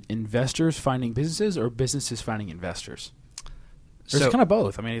with investors finding businesses or businesses finding investors? Or is it kind of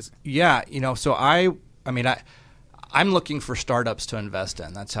both? I mean, so I'm looking for startups to invest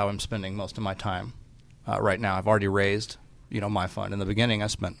in. That's how I'm spending most of my time right now. I've already raised my fund. In the beginning, I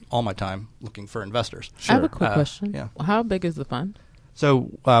spent all my time looking for investors. I have a quick question. Yeah. How big is the fund?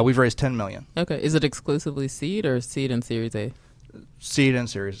 So we've raised $10 million. Okay. Is it exclusively seed or seed and Series A? Seed and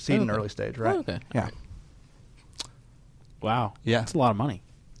Okay. early stage, right? Oh, okay. Yeah. wow. Yeah. That's a lot of money.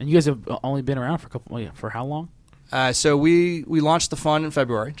 And you guys have only been around for how long? So we launched the fund in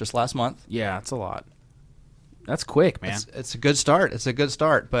February, just last month. Yeah, that's a lot. That's quick, man. It's a good start.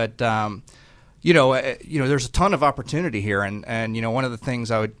 But there's a ton of opportunity here, and one of the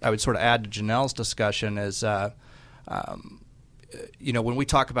things I would sort of add to Janelle's discussion is, when we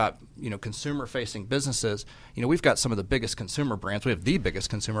talk about consumer-facing businesses, we've got some of the biggest consumer brands. We have the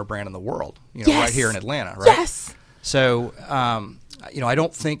biggest consumer brand in the world, Yes. right here in Atlanta, right? Yes. So, I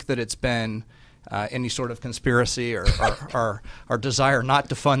don't think that it's been any sort of conspiracy or desire not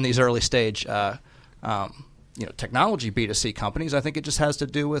to fund these early stage technology B2C companies. I think it just has to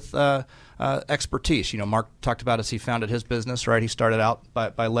do with expertise. Mark talked about as he founded his business, right? He started out by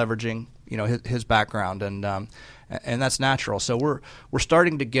leveraging his background, and that's natural. So we're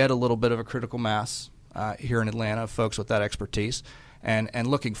starting to get a little bit of a critical mass here in Atlanta of folks with that expertise, and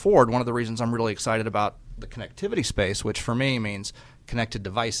looking forward. One of the reasons I'm really excited about the connectivity space, which for me means connected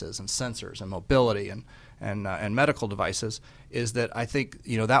devices and sensors and mobility and medical devices, is that I think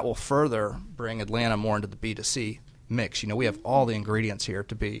that will further bring Atlanta more into the B2C mix. We have all the ingredients here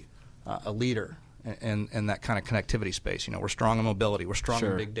to be a leader in that kind of connectivity space. We're strong in mobility. We're strong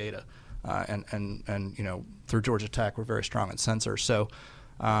Sure. in big data. And through Georgia Tech, we're very strong in sensors. So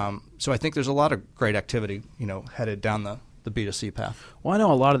I think there's a lot of great activity, headed down the B2C path. Well, I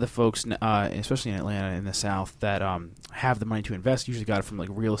know a lot of the folks, especially in Atlanta in the South, that have the money to invest usually got it from like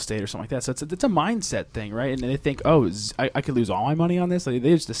real estate or something like that. So it's a mindset thing, right? And they think, I could lose all my money on this. Like,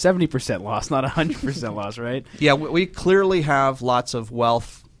 there's the 70% loss, not 100% loss, right? Yeah, we clearly have lots of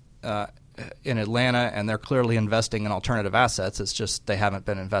wealth in Atlanta, and they're clearly investing in alternative assets. It's just they haven't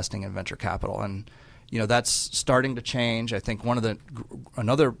been investing in venture capital, and that's starting to change. I think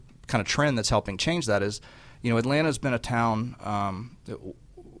another kind of trend that's helping change that is, Atlanta's been a town.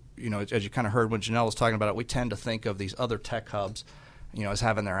 As you kind of heard when Janelle was talking about it, we tend to think of these other tech hubs, as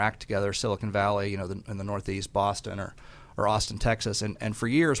having their act together. Silicon Valley, in the Northeast, Boston or Austin, Texas, and for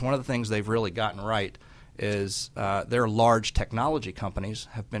years, one of the things they've really gotten right is their large technology companies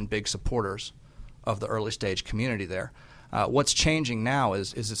have been big supporters of the early stage community there. What's changing now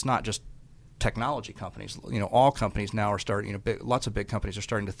is it's not just technology companies. All companies now are starting. Lots of big companies are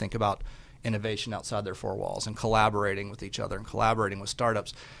starting to think about innovation outside their four walls and collaborating with each other and collaborating with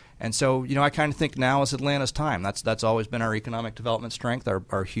startups. And so, I kind of think now is Atlanta's time. That's always been our economic development strength,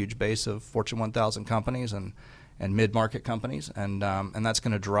 our huge base of Fortune 1000 companies and mid-market companies, and that's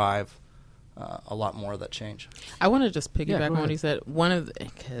going to drive a lot more of that change. I want to just piggyback on what he said.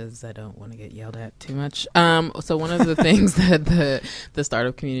 Because I don't want to get yelled at too much. So one of the things that the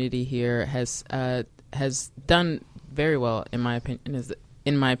startup community here has done very well, in my opinion,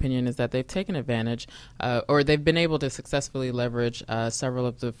 is that they've taken advantage, or they've been able to successfully leverage several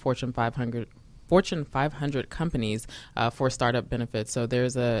of the Fortune 500 companies for startup benefits. So there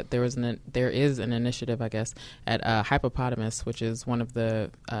is an initiative, I guess, at Hypopotamus, which is one of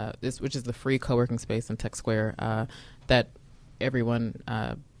the which is the free co-working space in Tech Square that everyone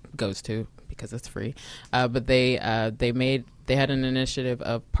goes to because it's free. But they had an initiative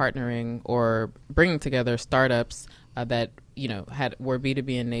of partnering or bringing together startups that were B2B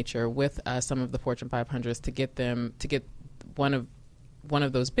in nature with some of the Fortune 500s to get one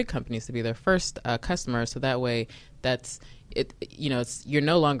of those big companies to be their first customer. So that way, that's it. You're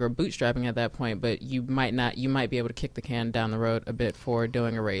no longer bootstrapping at that point, but you might be able to kick the can down the road a bit for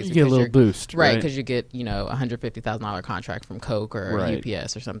doing a raise. You get a little boost, right? Because you get $150,000 contract from Coke or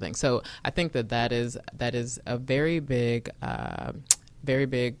UPS or something. So I think that is a very big. Very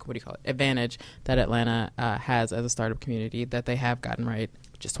big, advantage that Atlanta has as a startup community that they have gotten right.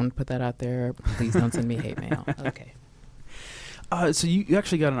 Just want to put that out there. Please don't send me hate mail. Okay. So you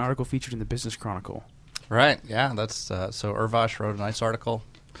actually got an article featured in the Business Chronicle. Right. Yeah. That's so Urvash wrote a nice article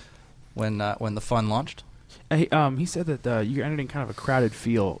when the fund launched. He said that you're entering kind of a crowded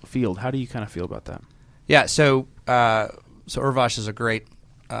field. How do you kind of feel about that? Yeah. So Urvash is a great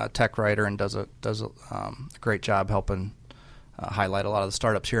tech writer and does a great job helping highlight a lot of the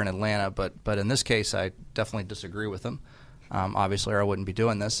startups here in Atlanta, but in this case, I definitely disagree with him. Obviously, or I wouldn't be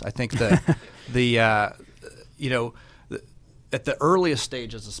doing this. I think that at the earliest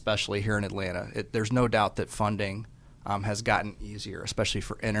stages, especially here in Atlanta, there's no doubt that funding has gotten easier, especially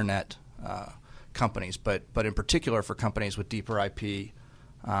for internet companies, but in particular for companies with deeper IP,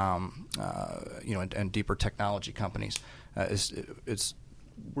 and deeper technology companies.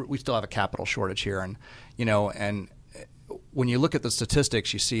 We still have a capital shortage here, and when you look at the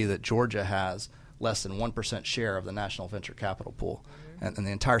statistics, you see that Georgia has less than 1% share of the national venture capital pool, and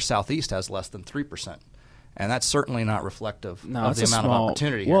the entire Southeast has less than 3%. And that's certainly not reflective of the amount of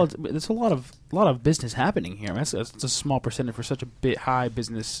opportunity here. Well, there's a lot of business happening here. It's a small percentage for such a high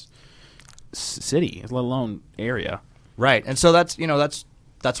business city, let alone area. Right, and so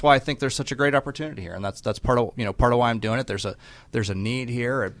that's why I think there's such a great opportunity here, and that's part of why I'm doing it. There's a need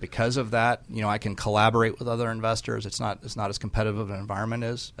here because of that. I can collaborate with other investors. It's not as competitive of an environment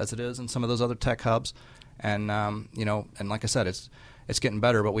as it is in some of those other tech hubs, and like I said, it's getting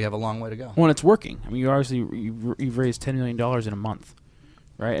better, but we have a long way to go. Well, and it's working. I mean, you've raised $10 million in a month,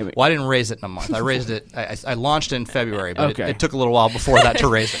 right? Well, I didn't raise it in a month. I raised it. I launched in February, but it took a little while before that to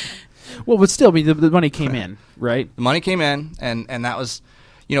raise it. Well, but still, I mean, the money came in, right? The money came in, and that was.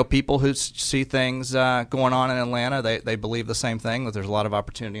 People who see things going on in Atlanta, they believe the same thing, that there's a lot of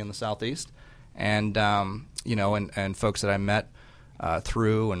opportunity in the Southeast, and and folks that I met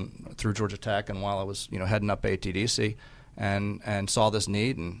through Georgia Tech and while I was heading up ATDC, and saw this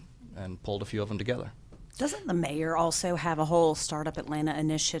need and pulled a few of them together. Doesn't the mayor also have a whole Startup Atlanta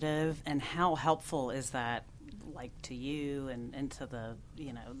initiative, and how helpful is that, like, to you and to the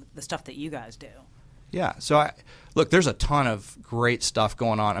the stuff that you guys do? Yeah. So, look, there's a ton of great stuff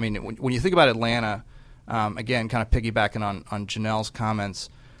going on. I mean, when you think about Atlanta, again, kind of piggybacking on Janelle's comments,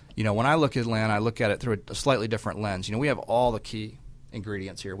 when I look at Atlanta, I look at it through a slightly different lens. We have all the key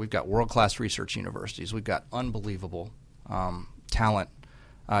ingredients here. We've got world-class research universities. We've got unbelievable talent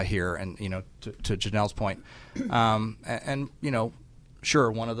here, and to Janelle's point, and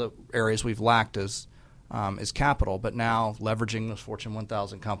sure, one of the areas we've lacked is capital, but now leveraging those Fortune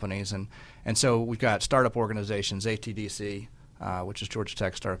 1000 companies, and so we've got startup organizations, ATDC, which is Georgia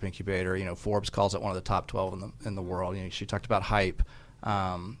Tech Startup Incubator. Forbes calls it one of the top 12 in the world. She talked about Hype.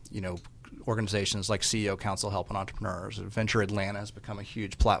 Organizations like CEO Council helping entrepreneurs. Venture Atlanta has become a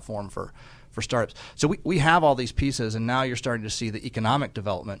huge platform for startups. So we have all these pieces, and now you're starting to see the economic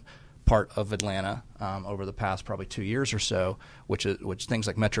development part of Atlanta over the past probably 2 years or so, which things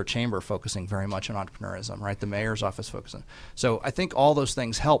like Metro Chamber focusing very much on entrepreneurism, right? The mayor's office focusing. So I think all those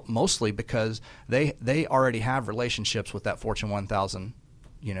things help mostly because they already have relationships with that Fortune 1000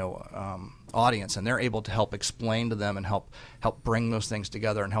 audience, and they're able to help explain to them and help bring those things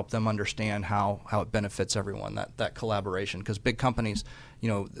together and help them understand how it benefits everyone, that collaboration. Because big companies,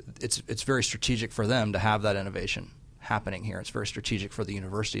 it's very strategic for them to have that innovation happening here. It's very strategic for the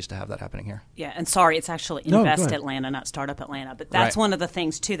universities to have that happening here. Yeah, and sorry, it's actually Invest Atlanta, not Startup Atlanta. But that's one of the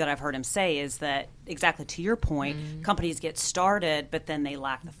things, too, that I've heard him say is that, exactly to your point, companies get started, but then they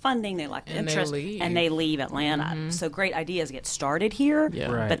lack the funding, they lack the interest, and they leave Atlanta. So great ideas get started here,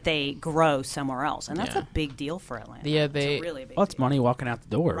 but they grow somewhere else. And that's a big deal for Atlanta. Yeah, it's a really big it's deal. money walking out the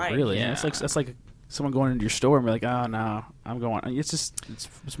door, really. Yeah. And it's like someone going into your store and be like, oh, no, I'm going. It's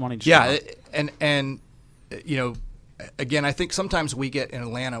money. And again, I think sometimes we get in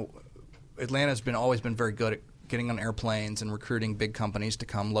Atlanta. Atlanta's always been very good at getting on airplanes and recruiting big companies to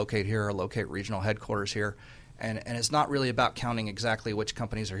come locate here or locate regional headquarters here. And it's not really about counting exactly which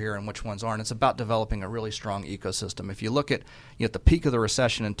companies are here and which ones aren't. It's about developing a really strong ecosystem. If you look at the peak of the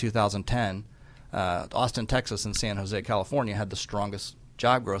recession in 2010, Austin, Texas, and San Jose, California had the strongest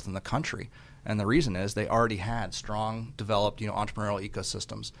job growth in the country. And the reason is they already had strong, developed, entrepreneurial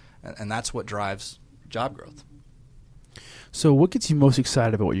ecosystems, and that's what drives job growth. So what gets you most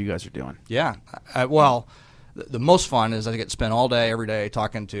excited about what you guys are doing? Yeah. Well, the most fun is I get to spend all day, every day,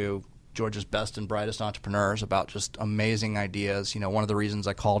 talking to Georgia's best and brightest entrepreneurs about just amazing ideas. One of the reasons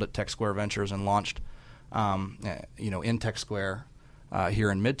I called it Tech Square Ventures and launched, in Tech Square here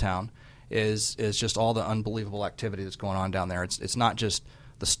in Midtown is just all the unbelievable activity that's going on down there. It's not just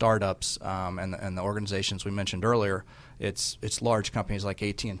the startups and the organizations we mentioned earlier. It's large companies like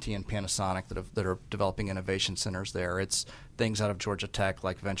AT&T and Panasonic that are developing innovation centers there. It's things out of Georgia Tech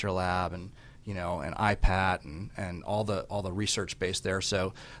like Venture Lab and IPAT and all the research base there.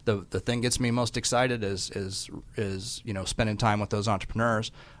 So the thing gets me most excited is spending time with those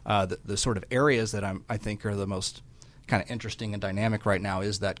entrepreneurs. The sort of areas that I think are the most kind of interesting and dynamic right now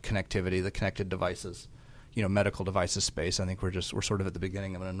is that connectivity, the connected devices, medical devices space. I think we're sort of at the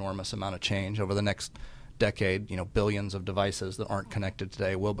beginning of an enormous amount of change over the next decade. Billions of devices that aren't connected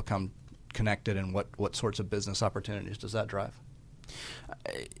today will become connected, and what sorts of business opportunities does that drive?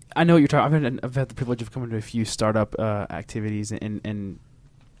 I know what you're talking. I've had the privilege of coming to a few startup activities and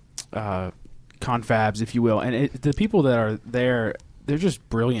confabs, if you will, and the people that are there, they're just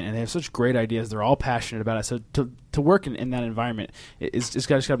brilliant and they have such great ideas. They're all passionate about it. So to work in that environment, it's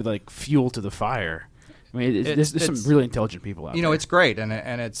got to be like fuel to the fire. I mean, there's some really intelligent people out there. It's great, and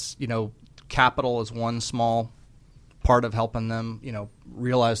it's capital is one small part of helping them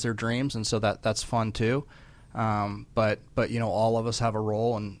realize their dreams, and so that's fun too. But all of us have a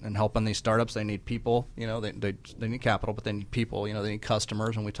role in helping these startups. They need people. They need capital, but they need people. They need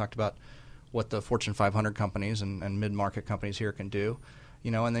customers, and we talked about what the Fortune 500 companies and mid-market companies here can do.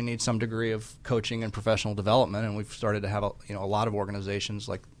 And they need some degree of coaching and professional development. And we've started to have a lot of organizations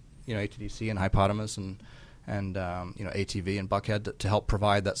like ATDC and Hypotemus and ATV and Buckhead to help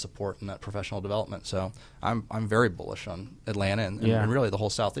provide that support and that professional development. So I'm very bullish on Atlanta and really the whole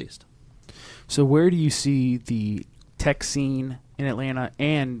Southeast. So where do you see the tech scene in Atlanta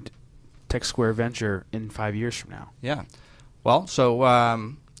and Tech Square Venture in 5 years from now? Yeah, well, so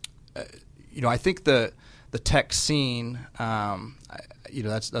I think the tech scene,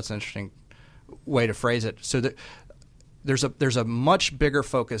 that's an interesting way to phrase it. So there's a much bigger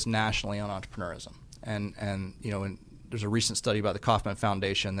focus nationally on entrepreneurism, and there's a recent study by the Kauffman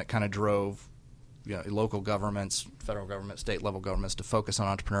Foundation that kind of drove local governments, federal government, state level governments to focus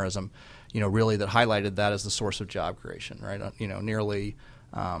on entrepreneurism. Really that highlighted that as the source of job creation, right? Nearly,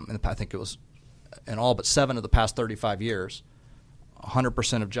 I think it was in all but 7 of the past 35 years,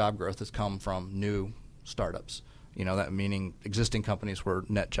 100% of job growth has come from new startups. That meaning existing companies were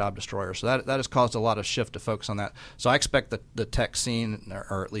net job destroyers. So that has caused a lot of shift to focus on that. So I expect the tech scene,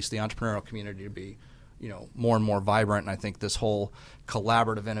 or at least the entrepreneurial community, to be more and more vibrant. And I think this whole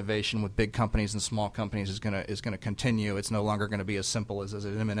collaborative innovation with big companies and small companies is going to continue. It's no longer going to be as simple as is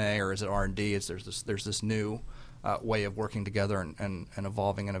it M&A or is it R&D. There's this new way of working together and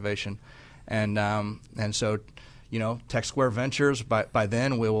evolving innovation, and so Tech Square Ventures by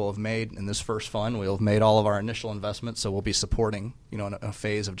then we will have made, in this first fund, we'll have made all of our initial investments. So we'll be supporting in a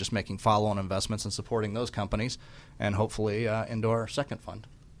phase of just making follow-on investments and supporting those companies, and hopefully into our second fund.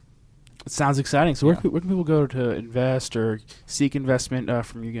 It sounds exciting. So where can people go to invest or seek investment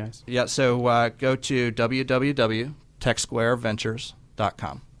from you guys? Yeah, so go to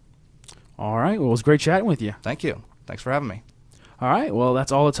www.techsquareventures.com. All right. Well, it was great chatting with you. Thank you. Thanks for having me. All right. Well,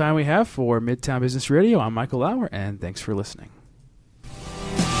 that's all the time we have for Midtown Business Radio. I'm Michael Lauer, and thanks for listening.